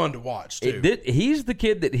it was fun to watch too. He's the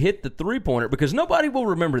kid that hit the 3-pointer because nobody will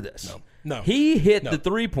remember this. No. He hit the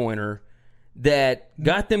 3-pointer that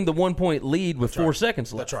got them the 1-point lead with 4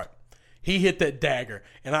 seconds left. That's right. He hit that dagger,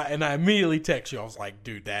 and I immediately text you. I was like,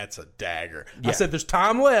 dude, that's a dagger. Yeah. I said, there's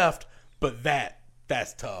time left, but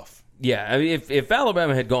that's tough. Yeah, I mean, if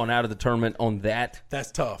Alabama had gone out of the tournament on that,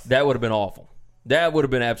 that's tough. That would have been awful. That would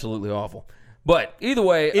have been absolutely awful. But either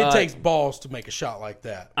way, it takes balls to make a shot like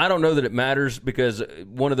that. I don't know that it matters because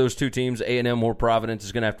one of those two teams, A&M or Providence,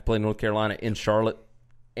 is going to have to play North Carolina in Charlotte,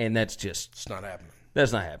 and that's just it's not happening.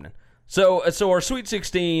 That's not happening. So our Sweet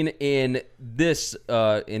 16 in this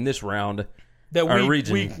round, that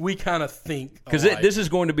region, we kind of think because this is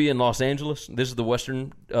going to be in Los Angeles. This is the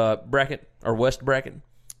Western bracket or West bracket,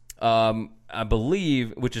 I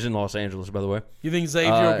believe, which is in Los Angeles, by the way. You think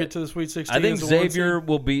Xavier will get to the Sweet 16? I think Xavier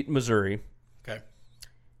will beat Missouri. Okay,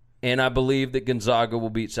 and I believe that Gonzaga will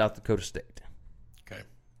beat South Dakota State. Okay,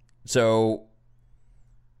 so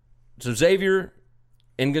Xavier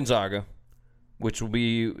and Gonzaga. Which will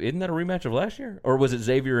be, isn't that a rematch of last year? Or was it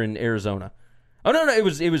Xavier and Arizona? Oh, no, it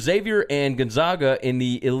was Xavier and Gonzaga in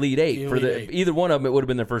the Elite Eight. Either one of them, it would have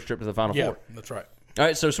been their first trip to the Final Four. Yeah, that's right. All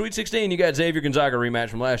right, so Sweet 16, you got Xavier Gonzaga rematch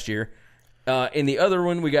from last year. In the other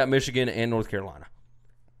one, we got Michigan and North Carolina.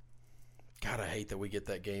 God, I hate that we get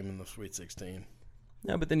that game in the Sweet 16.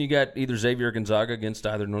 Yeah, but then you got either Xavier or Gonzaga against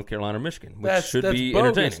either North Carolina or Michigan, which should be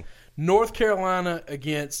bogus. Entertaining. North Carolina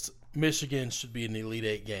against Michigan should be an Elite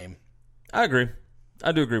Eight game. I agree.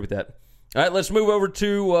 I do agree with that. All right, let's move over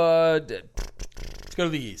to... let's go to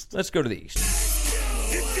the East. Let's go to the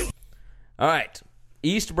East. All right.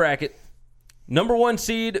 East bracket. Number 1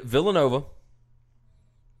 seed, Villanova.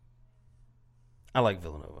 I like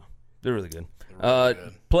Villanova. They're really good.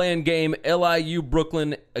 Playing game LIU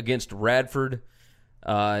Brooklyn against Radford.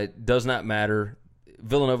 Does not matter.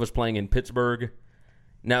 Villanova's playing in Pittsburgh.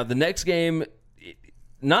 Now, the next game...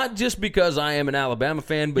 Not just because I am an Alabama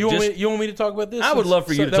fan, but you want me to talk about this? I would love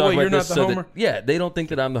for you to talk about this. You're not the homer? They don't think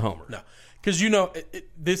that I'm the homer. No, because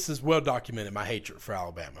this is well documented. My hatred for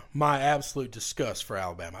Alabama, my absolute disgust for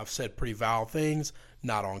Alabama. I've said pretty vile things,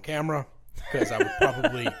 not on camera, because I would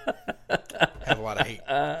probably have a lot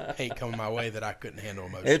of hate coming my way that I couldn't handle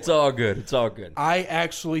emotionally. It's all good. It's all good. I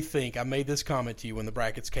actually think I made this comment to you when the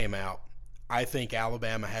brackets came out. I think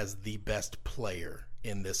Alabama has the best player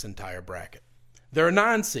in this entire bracket. They're a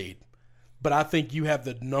 9 seed, but I think you have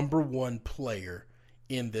the number 1 player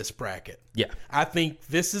in this bracket. Yeah. I think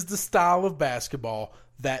this is the style of basketball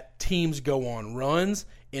that teams go on runs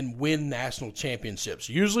and win national championships.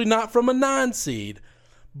 Usually not from a 9 seed,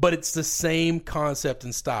 but it's the same concept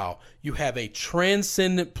and style. You have a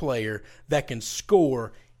transcendent player that can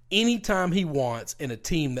score anytime he wants in a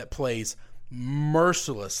team that plays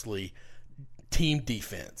mercilessly team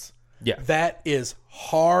defense. Yeah. That is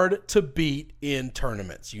hard to beat in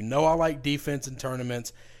tournaments. I like defense in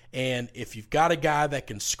tournaments, and if you've got a guy that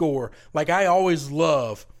can score, like I always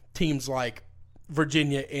love teams like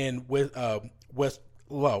Virginia and West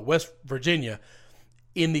Virginia.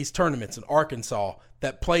 in these tournaments in Arkansas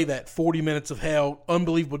that play that 40 minutes of hell,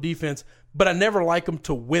 unbelievable defense, but I never like them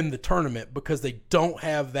to win the tournament because they don't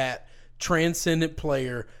have that transcendent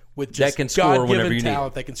player with just that can score whenever you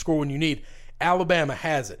talent need. that can score when you need. Alabama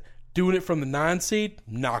has it. Doing it from the 9 seed,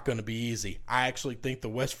 not going to be easy. I actually think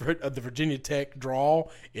the Virginia Tech draw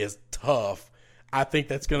is tough. I think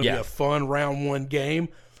that's going to be a fun round 1 game,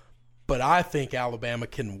 but I think Alabama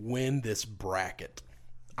can win this bracket.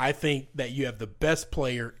 I think that you have the best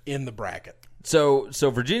player in the bracket. So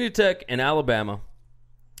Virginia Tech and Alabama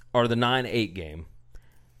are the 9-8 game.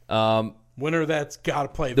 Winner of that's got to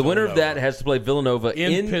play the Villanova. winner of that has to play Villanova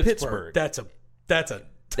in Pittsburgh. That's a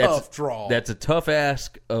tough draw. That's a tough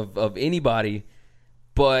ask of anybody,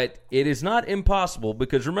 but it is not impossible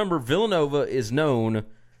because remember, Villanova is known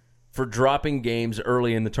for dropping games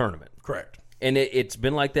early in the tournament. Correct. And it's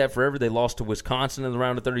been like that forever. They lost to Wisconsin in the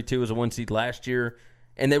round of 32 as a 1 seed last year,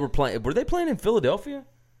 and they were playing. Were they playing in Philadelphia?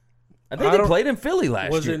 I think they played in Philly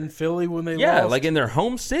last year. Was it in Philly when they lost? Yeah, like in their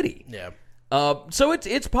home city. Yeah. So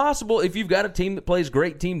it's possible if you've got a team that plays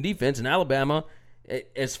great team defense, and Alabama,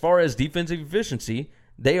 as far as defensive efficiency,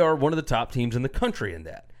 they are one of the top teams in the country in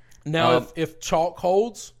that. Now, if chalk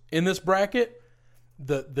holds in this bracket,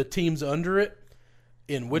 the teams under it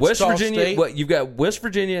in Wichita West Virginia, State, you've got West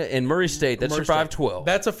Virginia and Murray State. That's your 5-12.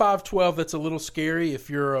 That's a 5-12. That's a little scary if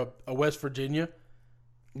you're a West Virginia.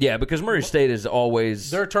 Yeah, because Murray State is always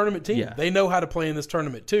they're a tournament team. Yeah. They know how to play in this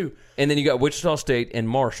tournament too. And then you got Wichita State and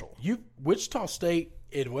Marshall. Wichita State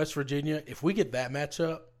and West Virginia. If we get that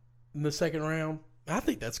matchup in the second round, I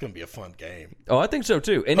think that's going to be a fun game. Oh, I think so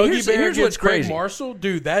too. And Hoagie Bear here's what's Greg crazy. Marshall,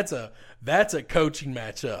 dude, that's a coaching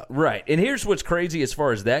matchup. Right. And here's what's crazy as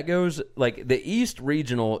far as that goes. Like the East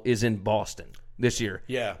Regional is in Boston this year.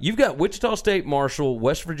 Yeah. You've got Wichita State, Marshall,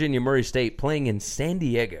 West Virginia, Murray State playing in San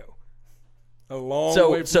Diego. A long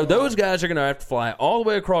way from So those home. guys are going to have to fly all the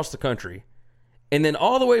way across the country and then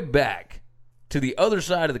all the way back to the other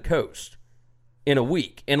side of the coast in a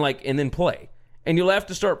week and then play. And you'll have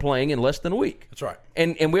to start playing in less than a week. That's right.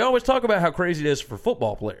 And we always talk about how crazy it is for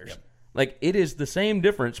football players. Yep. Like it is the same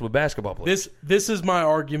difference with basketball players. This is my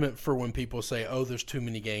argument for when people say, "Oh, there's too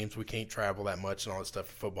many games, we can't travel that much and all that stuff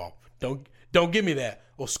for football." Don't give me that.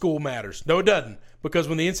 Well, school matters. No, it doesn't, because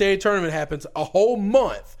when the NCAA tournament happens, a whole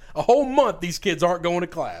month, these kids aren't going to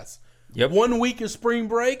class. Yep. 1 week is spring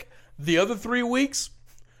break. The other 3 weeks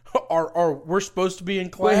are we're supposed to be in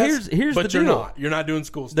class. Well, here's but the you're deal. not. You're not doing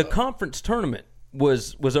school The stuff. conference tournament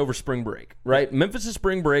was over spring break, right? Memphis'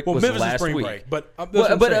 spring break was Memphis is last spring week. break, but that's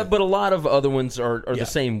what I'm saying. But a lot of other ones are Yeah. the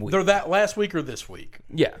same week. They're that last week or this week.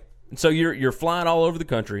 Yeah. So you're flying all over the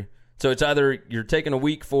country. So it's either you're taking a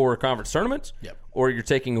week for conference tournaments, Yep. or you're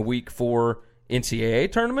taking a week for NCAA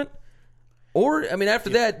tournament, or after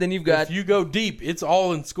that, then you've got If you go deep, it's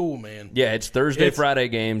all in school, man. it's Thursday, Friday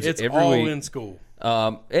games It's every all week. in school.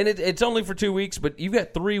 And it's only for 2 weeks, but you've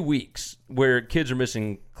got 3 weeks where kids are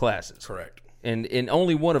missing classes. Correct. And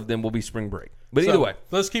only one of them will be spring break. But either way.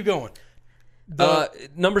 Let's keep going.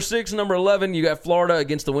 Number 6 and number 11, you got Florida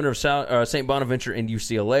against the winner of St. Bonaventure and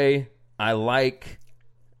UCLA. I like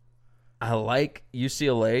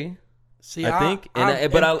UCLA. See, I think, and I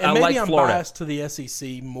maybe like I'm Florida. biased to the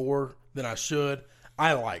SEC more than I should.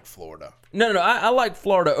 I like Florida. No, I like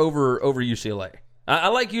Florida over UCLA. I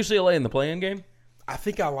like UCLA in the play-in game. I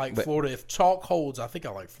think I like Florida. If chalk holds, I think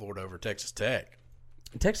I like Florida over Texas Tech.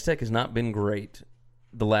 Texas Tech has not been great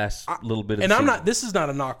the last little bit of And the I'm season. not. This is not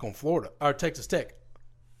a knock on Florida or Texas Tech.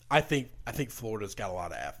 I think Florida's got a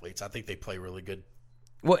lot of athletes. I think they play really good.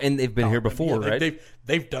 Well, and they've been here before, right?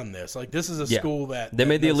 They've done this. Like this is a school that they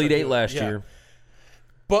made the knows how Elite to Eight do it. last Yeah. year.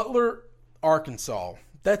 Butler, Arkansas.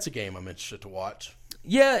 That's a game I'm interested to watch.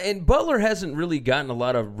 Yeah, and Butler hasn't really gotten a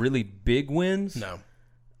lot of really big wins. No.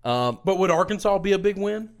 But would Arkansas be a big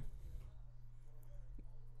win?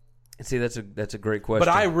 See, that's a great question.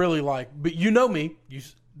 But I really like. But you know me,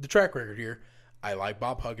 the track record here. I like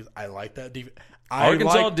Bob Huggins. I like that defense.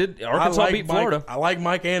 Arkansas beat Florida. I like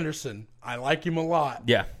Mike Anderson. I like him a lot.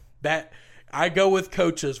 Yeah. That I go with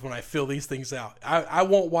coaches when I fill these things out. I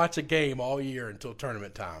won't watch a game all year until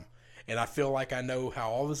tournament time, and I feel like I know how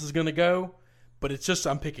all this is going to go. But it's just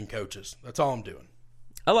I'm picking coaches. That's all I'm doing.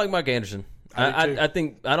 I like Mike Anderson. I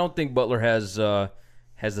don't think Butler has the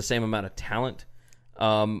same amount of talent.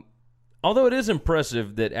 Although it is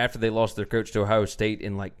impressive that after they lost their coach to Ohio State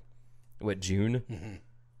in June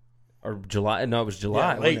or July? No, it was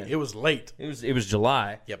July. Yeah, late. Wasn't It was late. It was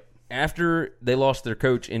July. Yep. After they lost their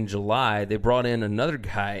coach in July, they brought in another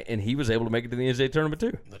guy, and he was able to make it to the NCAA tournament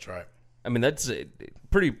too. That's right. I mean, that's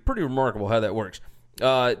pretty remarkable how that works.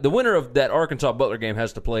 The winner of that Arkansas Butler game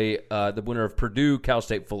has to play the winner of Purdue Cal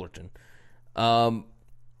State Fullerton.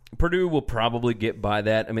 Purdue will probably get by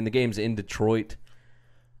that. I mean, the game's in Detroit.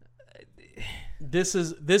 This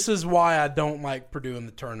is why I don't like Purdue in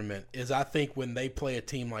the tournament, is I think when they play a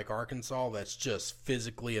team like Arkansas that's just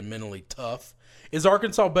physically and mentally tough. Is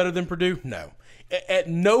Arkansas better than Purdue? No. At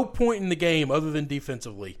no point in the game, other than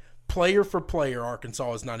defensively, player for player,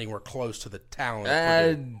 Arkansas is not anywhere close to the talent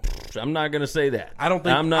of Purdue. I'm not going to say that. I don't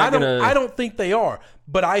think they are,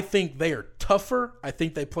 but I think they are tougher. I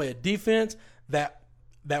think they play a defense that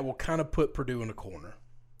will kind of put Purdue in a corner.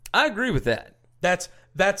 I agree with that. That's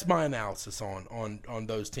my analysis on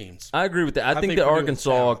those teams. I agree with that. I think that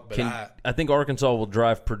Arkansas I think Arkansas will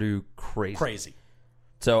drive Purdue crazy.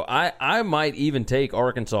 So I might even take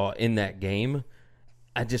Arkansas in that game.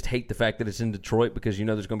 I just hate the fact that it's in Detroit because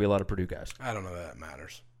there's going to be a lot of Purdue guys. I don't know that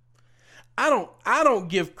matters. I don't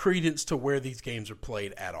give credence to where these games are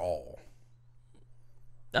played at all.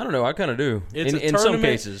 I don't know. I kind of do. In some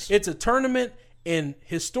cases. It's a tournament, and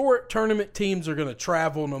historic tournament teams are going to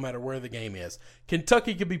travel no matter where the game is.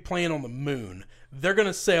 Kentucky could be playing on the moon. They're going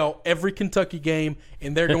to sell every Kentucky game,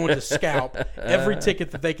 and they're going to scalp every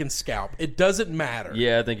ticket that they can scalp. It doesn't matter.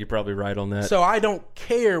 Yeah, I think you're probably right on that. So I don't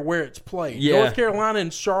care where it's played. Yeah. North Carolina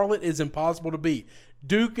and Charlotte is impossible to beat.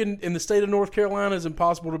 Duke in the state of North Carolina is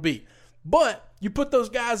impossible to beat. But you put those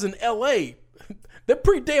guys in L.A., they're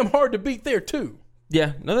pretty damn hard to beat there too.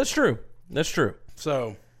 Yeah, no, that's true. That's true. So,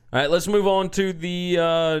 all right, let's move on to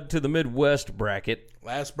the Midwest bracket.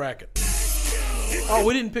 Last bracket. Oh,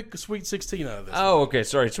 we didn't pick a Sweet 16 out of this. Oh, okay,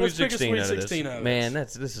 sorry. Sweet Let's pick a 16 Sweet out of 16 this. out of Man,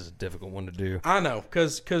 this. this is a difficult one to do. I know,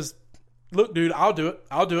 because look, dude, I'll do it.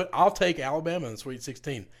 I'll take Alabama in the Sweet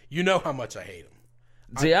 16. You know how much I hate them.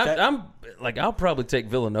 See, I'll probably take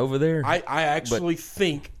Villanova there. I actually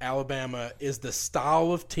think Alabama is the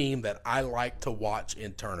style of team that I like to watch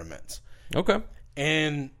in tournaments. Okay.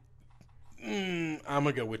 And I'm going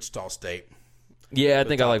to go Wichita State. Yeah, I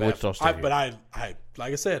think I like Wichita State. But I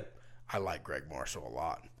like I said, I like Greg Marshall a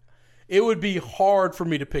lot. It would be hard for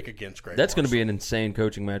me to pick against Greg That's Marshall. going to be an insane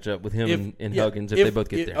coaching matchup with him and Huggins if they both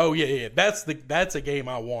get there. Oh, yeah. That's a game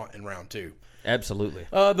I want in round 2. Absolutely.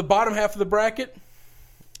 The bottom half of the bracket,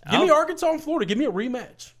 give me Arkansas and Florida. Give me a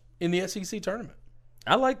rematch in the SEC tournament.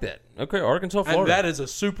 I like that. Okay, Arkansas, Florida. And that is a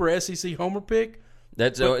super SEC homer pick.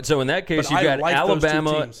 So in that case, you got like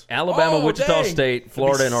Alabama, Wichita State,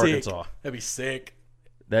 Florida, and Arkansas. That'd be sick.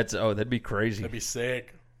 That'd be crazy. That'd be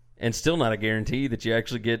sick. And still not a guarantee that you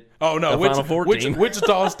actually get a Final Four team.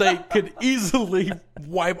 Wichita State could easily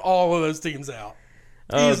wipe all of those teams out.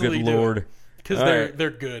 Oh, easily good Lord. Because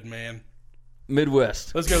they're good, man.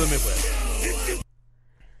 Midwest. Let's go to the Midwest.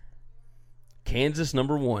 Kansas,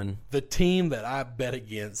 number 1. The team that I bet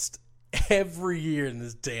against every year in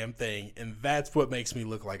this damn thing, and that's what makes me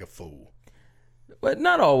look like a fool. But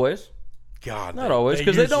not always. God, not always,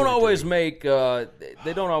 because they don't always make the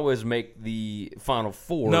Final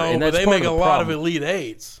Four. No, and but that's they make a lot of Elite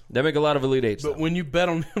Eights. They make a lot of Elite Eights. But when you bet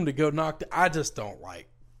on them to go I just don't like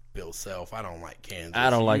Bill Self. I don't like Kansas. I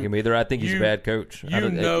don't like him either. I think he's a bad coach.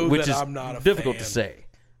 Which I'm not a difficult fan. To say,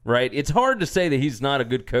 right? It's hard to say that he's not a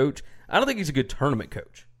good coach. I don't think he's a good tournament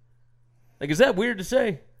coach. Like, is that weird to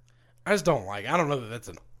say? I just don't like. I don't know that that's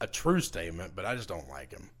a true statement, but I just don't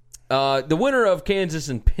like him. The winner of Kansas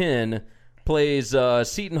and Penn plays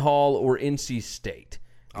Seton Hall or NC State.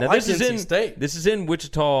 Now, I like NC State. This is in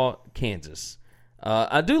Wichita, Kansas.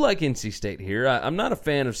 I do like NC State here. I'm not a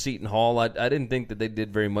fan of Seton Hall. I didn't think that they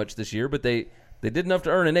did very much this year, but they did enough to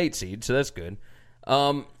earn an 8 seed, so that's good.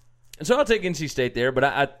 So I'll take NC State there,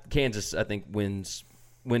 but Kansas, I think, wins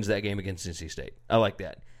that game against NC State. I like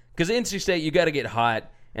that. Because NC State, you got to get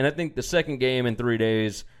hot, and I think the second game in 3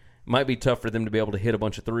 days might be tough for them to be able to hit a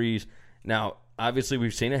bunch of threes. Now, obviously,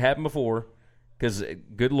 we've seen it happen before because,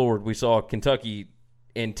 good Lord, we saw Kentucky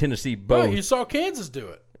and Tennessee both. Right, you saw Kansas do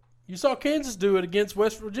it. You saw Kansas do it against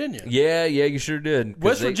West Virginia. Yeah, you sure did.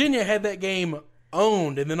 West Virginia had that game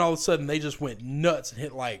owned, and then all of a sudden they just went nuts and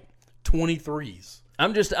hit like 23s.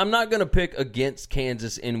 I'm not going to pick against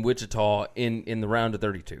Kansas in Wichita in the round of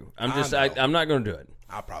 32. I'm not going to do it.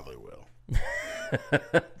 I probably will.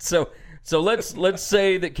 So let's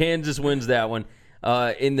say that Kansas wins that one.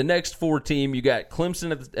 In the next 4 team, you got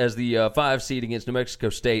Clemson as the 5 seed against New Mexico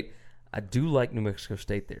State. I do like New Mexico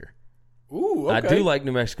State there. Ooh, okay. I do like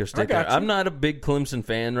New Mexico State there. I'm not a big Clemson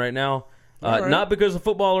fan right now. Right. Not because of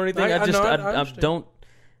football or anything. I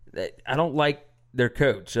don't like their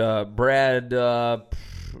coach, Brad.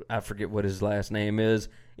 I forget what his last name is.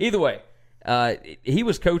 Either way, he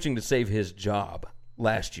was coaching to save his job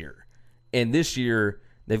last year, and this year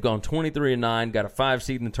they've gone 23-9, got a 5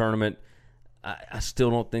 seed in the tournament. I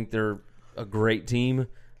still don't think they're a great team.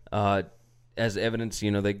 as evidence.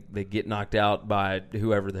 They get knocked out by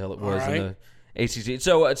whoever the hell it was All in the ACC.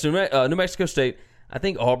 So New Mexico State, I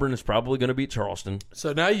think Auburn is probably going to beat Charleston.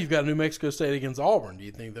 So now you've got New Mexico State against Auburn. Do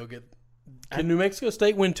you think they'll get? Can New Mexico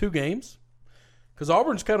State win 2 games? Because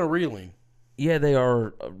Auburn's kind of reeling. Yeah, they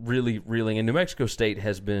are really reeling, and New Mexico State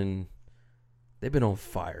they've been on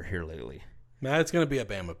fire here lately. Now it's going to be a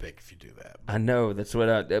Bama pick if you do that. I know that's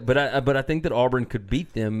what but I think that Auburn could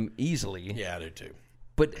beat them easily. Yeah, I do too.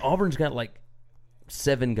 But Auburn's got like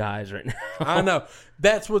 7 guys right now. I know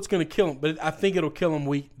that's what's going to kill them, but I think it'll kill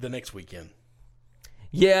them the next weekend.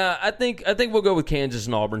 Yeah, I think we'll go with Kansas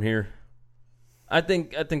and Auburn here. I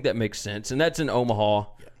think that makes sense, and that's in Omaha.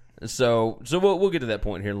 Yeah. So we'll get to that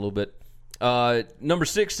point here in a little bit. Number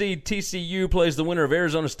 6 seed TCU plays the winner of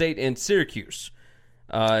Arizona State and Syracuse.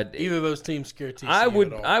 Either of those teams scare TCU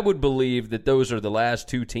at all. I would believe that those are the last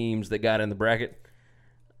 2 teams that got in the bracket.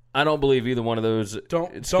 I don't believe either one of those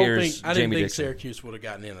scares I didn't Jamie think Dixon. Syracuse would have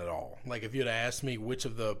gotten in at all. Like if you'd have asked me which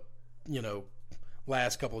of the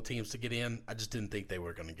last couple of teams to get in, I just didn't think they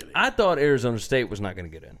were going to get in. I thought Arizona State was not going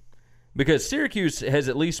to get in because Syracuse has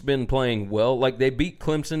at least been playing well. Like they beat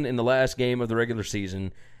Clemson in the last game of the regular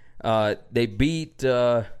season. They beat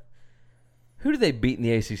who did they beat in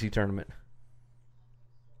the ACC tournament?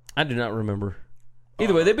 I do not remember.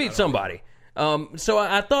 Either way, they beat somebody. So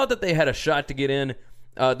I thought that they had a shot to get in.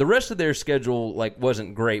 The rest of their schedule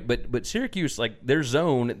wasn't great, but Syracuse, their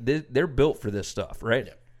zone, they're built for this stuff, right?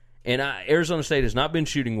 Yeah. And Arizona State has not been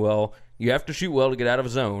shooting well. You have to shoot well to get out of a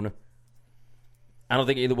zone. I don't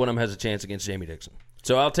think either one of them has a chance against Jamie Dixon.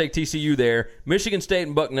 So I'll take TCU there. Michigan State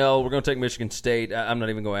and Bucknell. We're going to take Michigan State. I'm not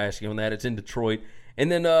even going to ask you on that. It's in Detroit.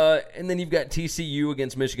 And then you've got TCU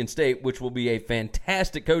against Michigan State, which will be a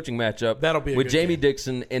fantastic coaching matchup. That'll be with Jamie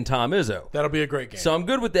Dixon and Tom Izzo. That'll be a great game. So I'm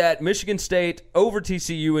good with that. Michigan State over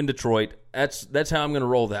TCU in Detroit. That's how I'm going to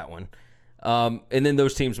roll that one. And then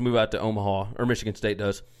those teams move out to Omaha, or Michigan State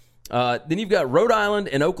does. Then you've got Rhode Island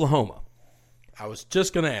and Oklahoma. I was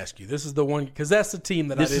just going to ask you. This is the one because that's the team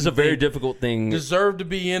that this is a very difficult thing. Deserved to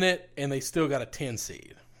be in it, and they still got a 10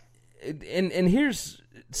 seed. And here's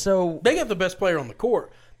so they got the best player on the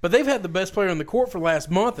court, but they've had the best player on the court for last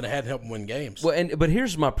month, and it hadn't helped them win games. Well, but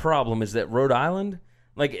here's my problem: is that Rhode Island,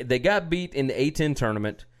 they got beat in the A10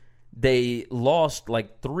 tournament. They lost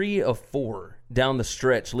 3 of 4 down the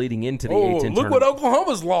stretch leading into the A10 tournament. Look what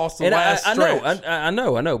Oklahoma's lost the last stretch. I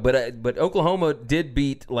know. But Oklahoma did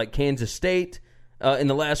beat Kansas State in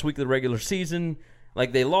the last week of the regular season.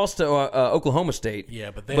 They lost to Oklahoma State.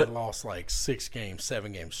 Yeah, but they had lost 6 games,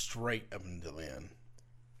 7 games straight up until then.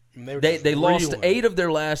 They lost 8 of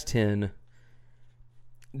their last 10.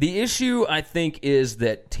 The issue, I think, is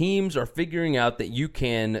that teams are figuring out that you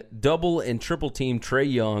can double and triple team Trae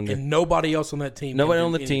Young. And nobody else on that team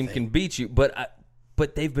team can beat you.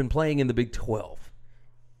 But they've been playing in the Big 12.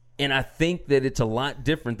 And I think that it's a lot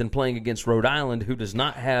different than playing against Rhode Island, who does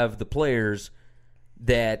not have the players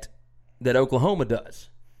that Oklahoma does,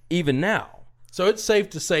 even now. So it's safe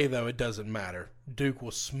to say, though, it doesn't matter. Duke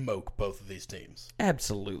will smoke both of these teams.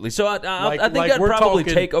 Absolutely. So I think I'd probably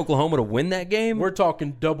take Oklahoma to win that game. We're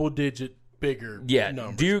talking double-digit bigger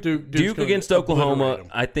numbers. Duke against Oklahoma,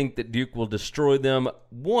 I think that Duke will destroy them.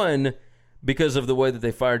 One, because of the way that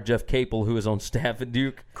they fired Jeff Capel, who is on staff at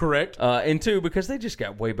Duke. Correct. And 2, because they just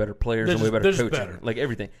got way better players and way better coaching. Better.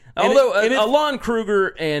 Everything. Although Alon Kruger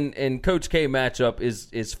and Coach K matchup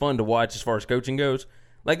is fun to watch as far as coaching goes.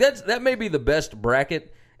 That may be the best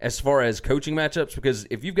bracket as far as coaching matchups, because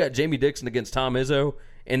if you've got Jamie Dixon against Tom Izzo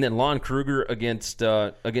and then Lon Kruger against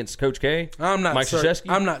Coach K, Mike Krzyzewski,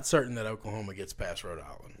 I'm not certain that Oklahoma gets past Rhode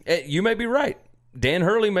Island. You may be right. Dan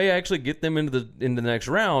Hurley may actually get them into the next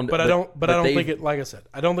round, but I don't think it. Like I said,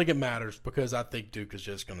 I don't think it matters because I think Duke is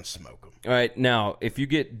just going to smoke them. All right, now if you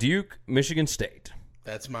get Duke, Michigan State,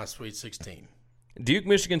 that's my Sweet 16. Duke,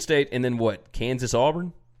 Michigan State, and then what? Kansas,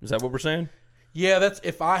 Auburn? Is that what we're saying? Yeah, that's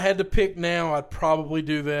if I had to pick now, I'd probably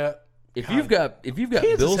do that. If you've got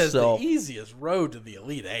Kansas Bill has Self, the easiest road to the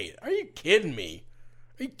Elite Eight. Are you kidding me?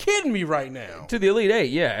 Are you kidding me right now? To the Elite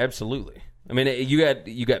Eight, yeah, absolutely. I mean,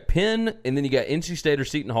 you got Penn, and then you got NC State or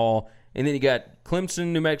Seton Hall, and then you got Clemson,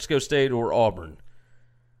 New Mexico State, or Auburn.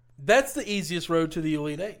 That's the easiest road to the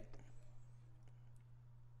Elite Eight.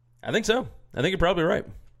 I think so. I think you're probably right.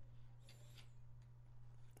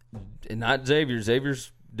 And not Xavier.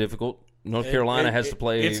 Xavier's difficult. North Carolina has to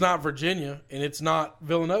play. It's not Virginia, and it's not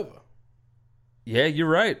Villanova. Yeah, you're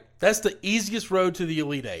right. That's the easiest road to the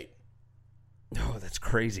Elite Eight. Oh, that's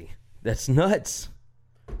crazy. That's nuts.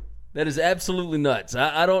 That is absolutely nuts.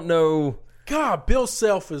 I don't know. God, Bill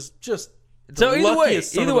Self is just So either way,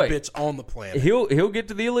 luckiest son of a bitch on the planet. He'll get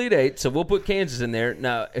to the Elite Eight, so we'll put Kansas in there.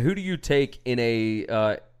 Now, who do you take in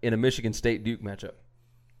a Michigan State Duke matchup?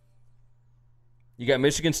 You got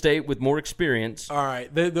Michigan State with more experience. All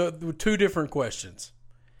right, the two different questions.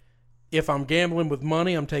 If I'm gambling with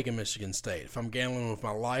money, I'm taking Michigan State. If I'm gambling with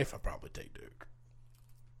my life, I'll probably take Duke.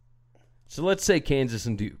 So let's say Kansas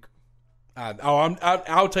and Duke.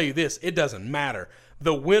 I'll tell you this. It doesn't matter.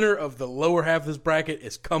 The winner of the lower half of this bracket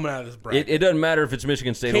is coming out of this bracket. It doesn't matter if it's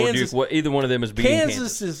Michigan State or Duke. Either one of them is beating Kansas.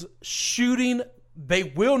 Kansas is shooting. They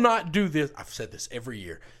will not do this. I've said this every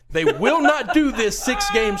year. They will not do this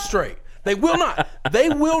 6 games straight. They will not. They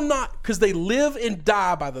will not, because they live and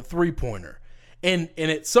die by the three-pointer. And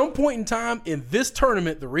at some point in time in this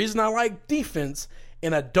tournament, the reason I like defense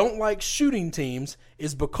and I don't like shooting teams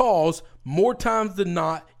is because more times than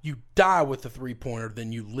not, you die with the three-pointer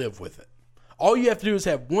than you live with it. All you have to do is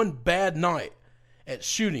have one bad night at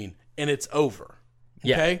shooting, and it's over.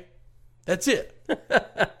 Okay? Yeah. That's it.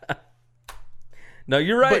 No,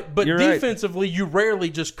 you're right. But you're defensively, you rarely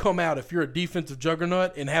just come out if you're a defensive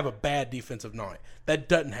juggernaut and have a bad defensive night. That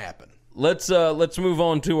doesn't happen. Let's move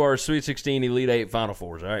on to our Sweet 16 Elite 8 Final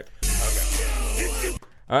Fours, all right? Okay.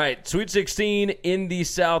 All right, Sweet 16 in the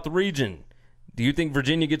South region. Do you think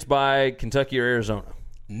Virginia gets by Kentucky or Arizona?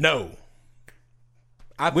 No.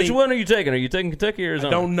 Which one are you taking? Are you taking Kentucky or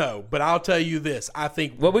Arizona? I don't know, but I'll tell you this. I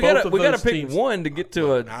think we got to pick teams, one to get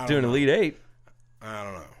to an Elite 8. I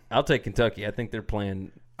don't know. I'll take Kentucky. I think they're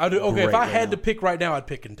playing. Okay, if I had to pick right now, I'd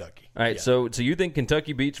pick Kentucky. All right, so you think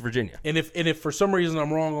Kentucky beats Virginia? And if for some reason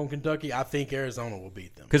I'm wrong on Kentucky, I think Arizona will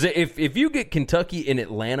beat them. Because if you get Kentucky in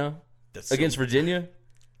Atlanta against Virginia,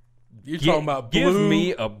 you're talking about give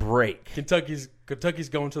me a break. Kentucky's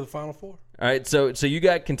going to the Final Four. All right, so you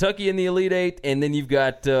got Kentucky in the Elite 8, and then you've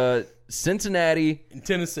got Cincinnati and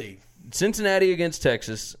Tennessee. Cincinnati against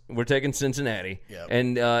Texas. We're taking Cincinnati. Yep.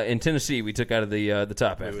 And in Tennessee, we took out of the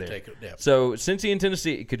top half there. Take it, yep. So Cincy and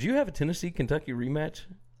Tennessee. Could you have a Tennessee-Kentucky rematch?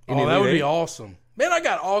 That would be awesome. Man, I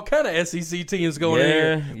got all kind of SEC teams going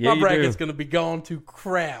in here. My bracket's going to be gone to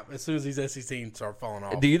crap as soon as these SEC teams start falling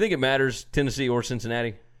off. Do you think it matters, Tennessee or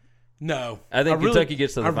Cincinnati? No. I think Kentucky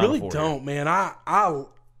gets to the Final Four. I really don't, man.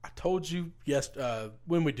 I told you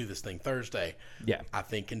when we do this thing Thursday. Yeah, I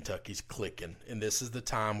think Kentucky's clicking, and this is the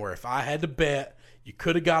time where if I had to bet, you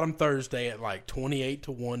could have got them Thursday at like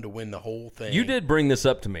 28-1 to win the whole thing. You did bring this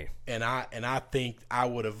up to me, and I think I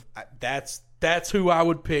would have. That's who I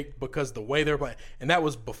would pick because the way they're playing, and that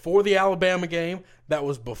was before the Alabama game. That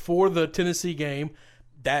was before the Tennessee game.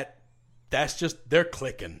 That's just they're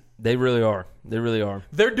clicking. They really are. They really are.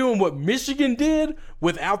 They're doing what Michigan did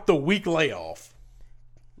without the week layoff.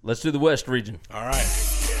 Let's do the West region. All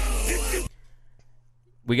right.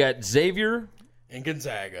 We got Xavier and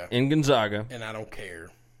Gonzaga. And I don't care.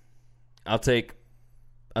 I'll take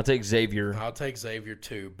Xavier. I'll take Xavier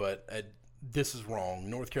too, but this is wrong.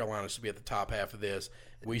 North Carolina should be at the top half of this.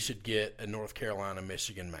 We should get a North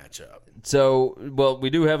Carolina-Michigan matchup. So, we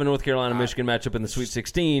do have a North Carolina-Michigan matchup in the Sweet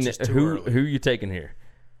 16. Who are you taking here?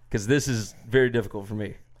 Because this is very difficult for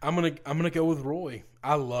me. I'm gonna go with Roy.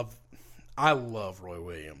 I love Roy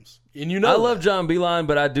Williams. And I love John Beilein,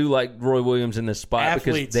 but I do like Roy Williams in this spot Athletes.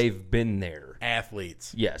 because they've been there.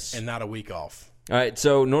 Athletes. Yes. And not a week off. All right,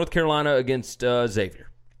 so North Carolina against Xavier.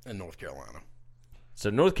 And North Carolina. So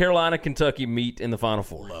North Carolina, Kentucky meet in the Final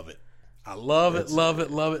Four. Love it. I love it, love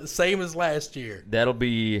it, love it. Same as last year. That'll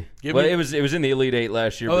be it was in the Elite 8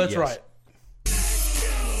 last year. Oh, that's right.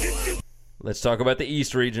 Let's talk about the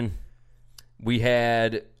East region. We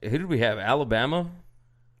had who did we have? Alabama.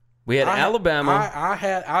 We had Alabama.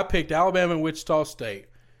 I picked Alabama and Wichita State,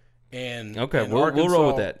 and we'll roll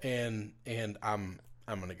with that. And I'm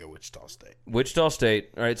going to go Wichita State. Wichita State.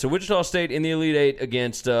 All right, so Wichita State in the Elite 8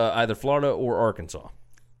 against either Florida or Arkansas.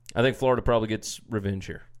 I think Florida probably gets revenge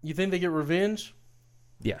here. You think they get revenge?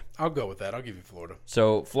 Yeah, I'll go with that. I'll give you Florida.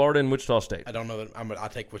 So Florida and Wichita State. I don't know that I'll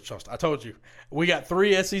take Wichita State. I told you we got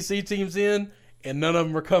 3 SEC teams in. And none of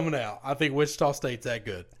them are coming out. I think Wichita State's that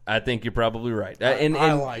good. I think you're probably right. And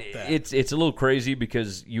I like that. It's a little crazy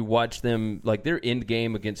because you watch them, like their end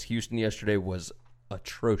game against Houston yesterday was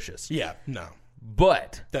atrocious. Yeah, no.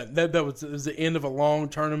 But that was the end of a long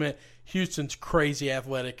tournament. Houston's crazy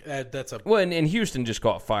athletic. And Houston just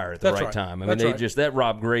caught fire at the right time. I mean, that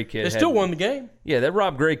Rob Gray kid. They still won the game. Yeah, that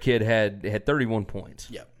Rob Gray kid had 31 points.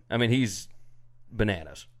 Yeah. I mean, he's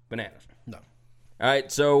bananas. No. All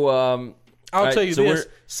right, so I'll tell you this.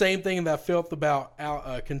 Same thing that I felt about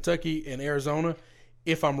Kentucky and Arizona.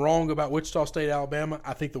 If I'm wrong about Wichita State, Alabama,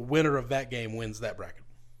 I think the winner of that game wins that bracket.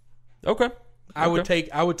 Okay. I would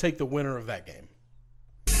take the winner of that game.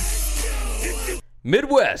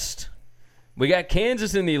 Midwest. We got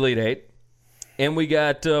Kansas in the Elite Eight, and we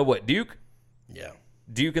got Duke? Yeah,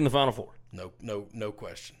 Duke in the Final Four. No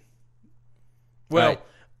question. Well, right.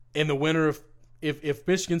 In the winter, if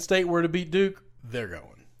Michigan State were to beat Duke, they're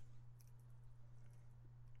going.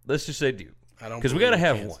 Let's just say Duke. I don't, because we got to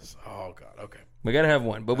have Kansas. one. Oh God, okay. We got to have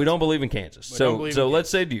one, but we don't believe in Kansas. So let's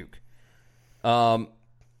say Duke. So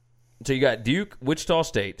you got Duke, Wichita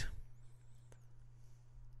State,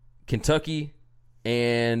 Kentucky,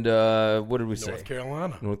 and what did we say? North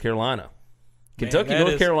Carolina. Kentucky,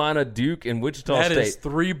 North Carolina, Duke, and Wichita State. That is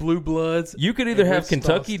 3 blue bloods. You could either have Wichita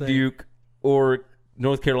Kentucky, State. Duke, or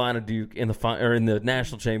North Carolina, Duke in the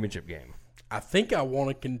national championship game. I think I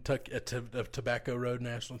want a Tobacco Road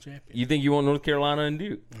national champion. You think you want North Carolina and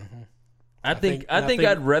Duke? Mm-hmm. I think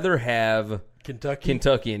I'd rather have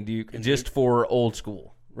Kentucky and Duke just for old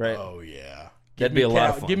school, right? Oh yeah, that'd be a lot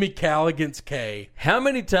of fun. Give me Cal against K. How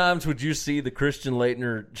many times would you see the Christian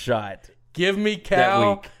Laettner shot? Give me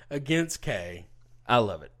Cal against K. I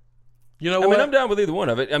love it. You know what? I mean, I'm down with either one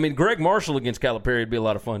of it. I mean, Greg Marshall against Calipari would be a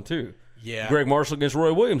lot of fun too. Yeah, Greg Marshall against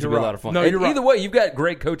Roy Williams would be a lot of fun. No, you're either way, you've got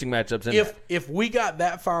great coaching matchups in there. If we got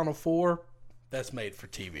that Final Four, that's made for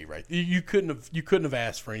TV, right? You couldn't have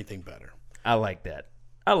asked for anything better. I like that.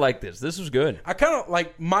 I like this. This was good. I kind of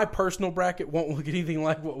like my personal bracket won't look anything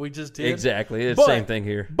like what we just did. Exactly. It's the same thing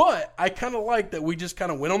here. But I kind of like that we just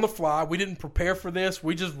kind of went on the fly. We didn't prepare for this.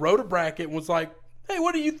 We just wrote a bracket and was like, hey,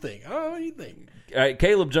 what do you think? What do you think? All right,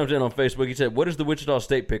 Caleb jumped in on Facebook. He said, what is the Wichita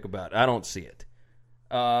State pick about? I don't see it.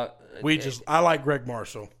 I like Greg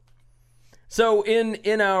Marshall. So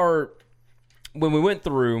in our when we went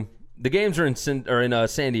through, the games are in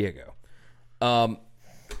San Diego.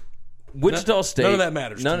 Wichita State. None of that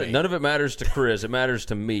matters to me. None of it matters to Chris. It matters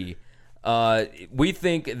to me. We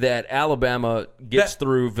think that Alabama gets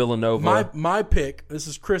through Villanova. My pick, this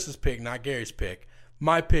is Chris's pick, not Gary's pick.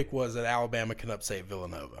 My pick was that Alabama can upset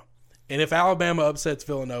Villanova. And if Alabama upsets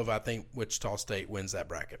Villanova, I think Wichita State wins that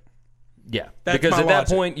bracket. Yeah, That's because my at logic.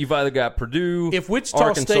 that point, you've either got Purdue, if Wichita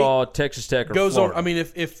Arkansas, State Texas Tech, or goes Florida. on, I mean,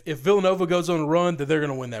 if Villanova goes on a run, then they're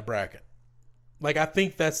going to win that bracket. Like, I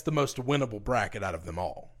think that's the most winnable bracket out of them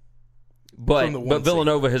all. But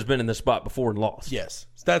Villanova has been in this spot before and lost. Yes,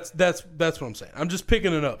 that's what I'm saying. I'm just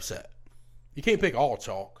picking an upset. You can't pick all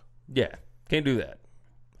chalk. Yeah, can't do that.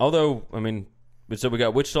 Although, I mean, so we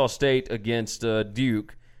got Wichita State against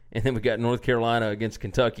Duke, and then we got North Carolina against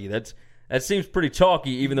Kentucky. That seems pretty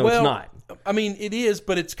chalky, even though it's not. I mean, it is,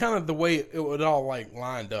 but it's kind of the way it would all like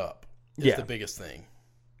lined up. Is the biggest thing.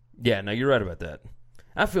 Yeah, no, you're right about that.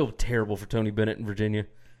 I feel terrible for Tony Bennett in Virginia.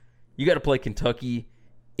 You got to play Kentucky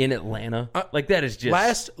in Atlanta. Like that is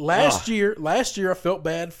just last year. I felt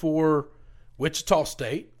bad for Wichita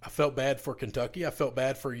State. I felt bad for Kentucky. I felt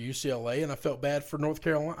bad for UCLA, and I felt bad for North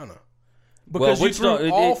Carolina. Because you threw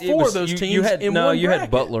all four of those teams you had, in no, one you bracket.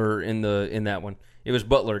 had Butler in that one. It was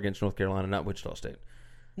Butler against North Carolina, not Wichita State.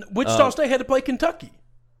 Wichita State had to play Kentucky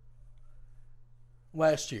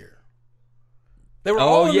last year. They were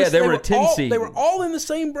they were a 10 seed. They were all in the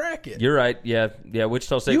same bracket. You're right. Yeah.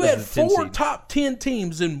 Wichita State. You was had a 10 4 seed. top 10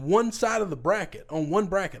 teams in one side of the bracket on one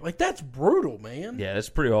bracket. Like that's brutal, man. Yeah, that's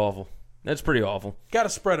pretty awful. Got to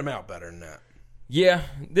spread them out better than that. Yeah,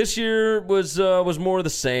 this year was more of the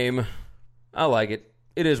same. I like it.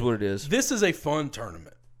 It is what it is. This is a fun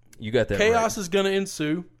tournament. You got that. Chaos right. is going to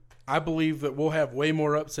ensue. I believe that we'll have way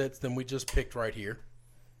more upsets than we just picked right here,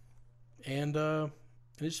 and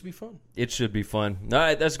it should be fun. It should be fun. All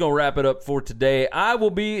right, that's going to wrap it up for today. I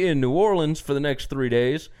will be in New Orleans for the next 3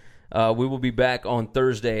 days. We will be back on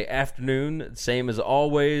Thursday afternoon, same as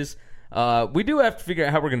always. We do have to figure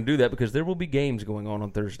out how we're going to do that because there will be games going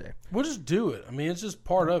on Thursday. We'll just do it. I mean, it's just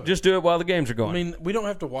part of it. Just do it while the games are going. I mean, we don't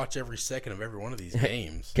have to watch every second of every one of these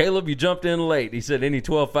games. Caleb, you jumped in late. He said any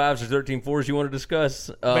 12-5s or 13-4s you want to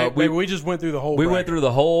discuss. We just went through the whole bracket. Went through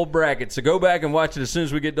the whole bracket. So go back and watch it as soon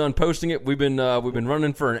as we get done posting it. We've been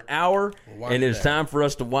running for an hour, and it's time for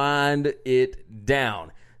us to wind it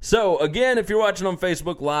down. So, again, if you're watching on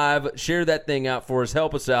Facebook Live, share that thing out for us.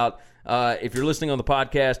 Help us out. If you're listening on the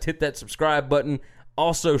podcast, hit that subscribe button.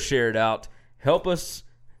 Also share it out. Help us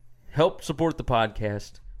help support the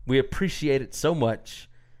podcast. We appreciate it so much.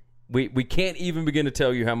 We can't even begin to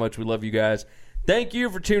tell you how much we love you guys. Thank you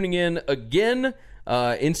for tuning in again.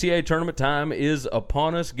 NCAA tournament time is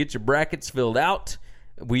upon us. Get your brackets filled out.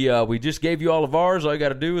 We just gave you all of ours. All you got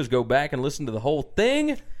to do is go back and listen to the whole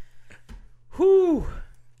thing. Whew.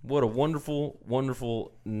 What a wonderful,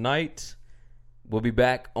 wonderful night. We'll be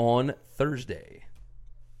back on Thursday.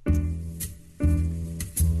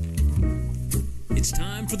 It's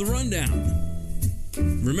time for the rundown.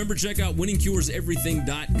 Remember, check out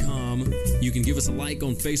winningcureseverything.com. You can give us a like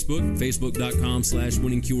on Facebook,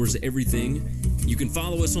 facebook.com/winningcureseverything. You can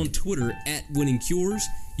follow us on Twitter @winningcures.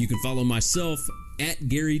 You can follow myself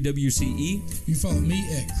 @GaryWCE. You follow me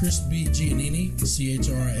at Chris B. Giannini,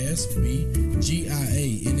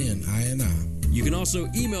 ChrisBgiannini. You can also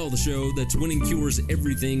email the show, that's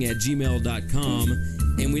winningcureseverything@gmail.com.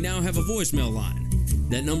 And we now have a voicemail line.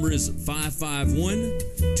 That number is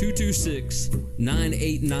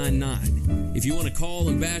 551-226-9899. If you want to call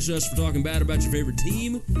and bash us for talking bad about your favorite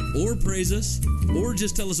team, or praise us, or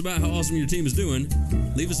just tell us about how awesome your team is doing,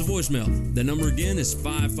 leave us a voicemail. That number again is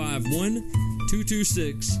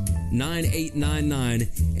 551-226-9899,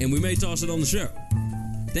 and we may toss it on the show.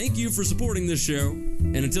 Thank you for supporting this show,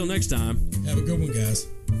 and until next time, have a good one, guys.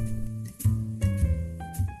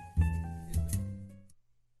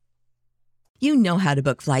 You know how to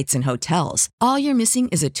book flights and hotels. All you're missing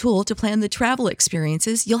is a tool to plan the travel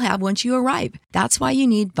experiences you'll have once you arrive. That's why you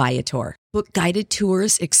need Viator. Book guided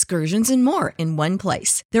tours, excursions, and more in one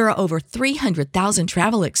place. There are over 300,000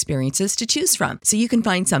 travel experiences to choose from, so you can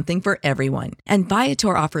find something for everyone. And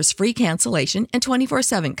Viator offers free cancellation and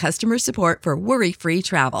 24/7 customer support for worry-free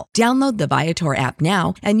travel. Download the Viator app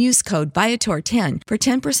now and use code Viator10 for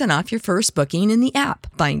 10% off your first booking in the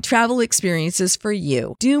app. Find travel experiences for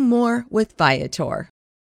you. Do more with Viator.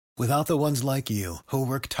 Without the ones like you, who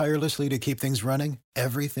work tirelessly to keep things running,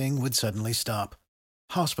 everything would suddenly stop.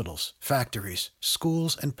 Hospitals, factories,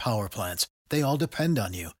 schools, and power plants, they all depend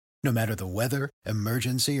on you. No matter the weather,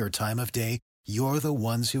 emergency, or time of day, you're the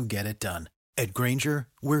ones who get it done. At Grainger,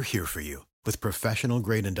 we're here for you with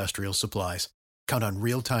professional-grade industrial supplies. Count on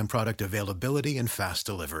real-time product availability and fast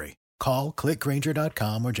delivery. Call, click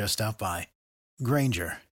Grainger.com, or just stop by.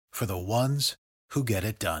 Grainger, for the ones who get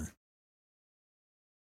it done.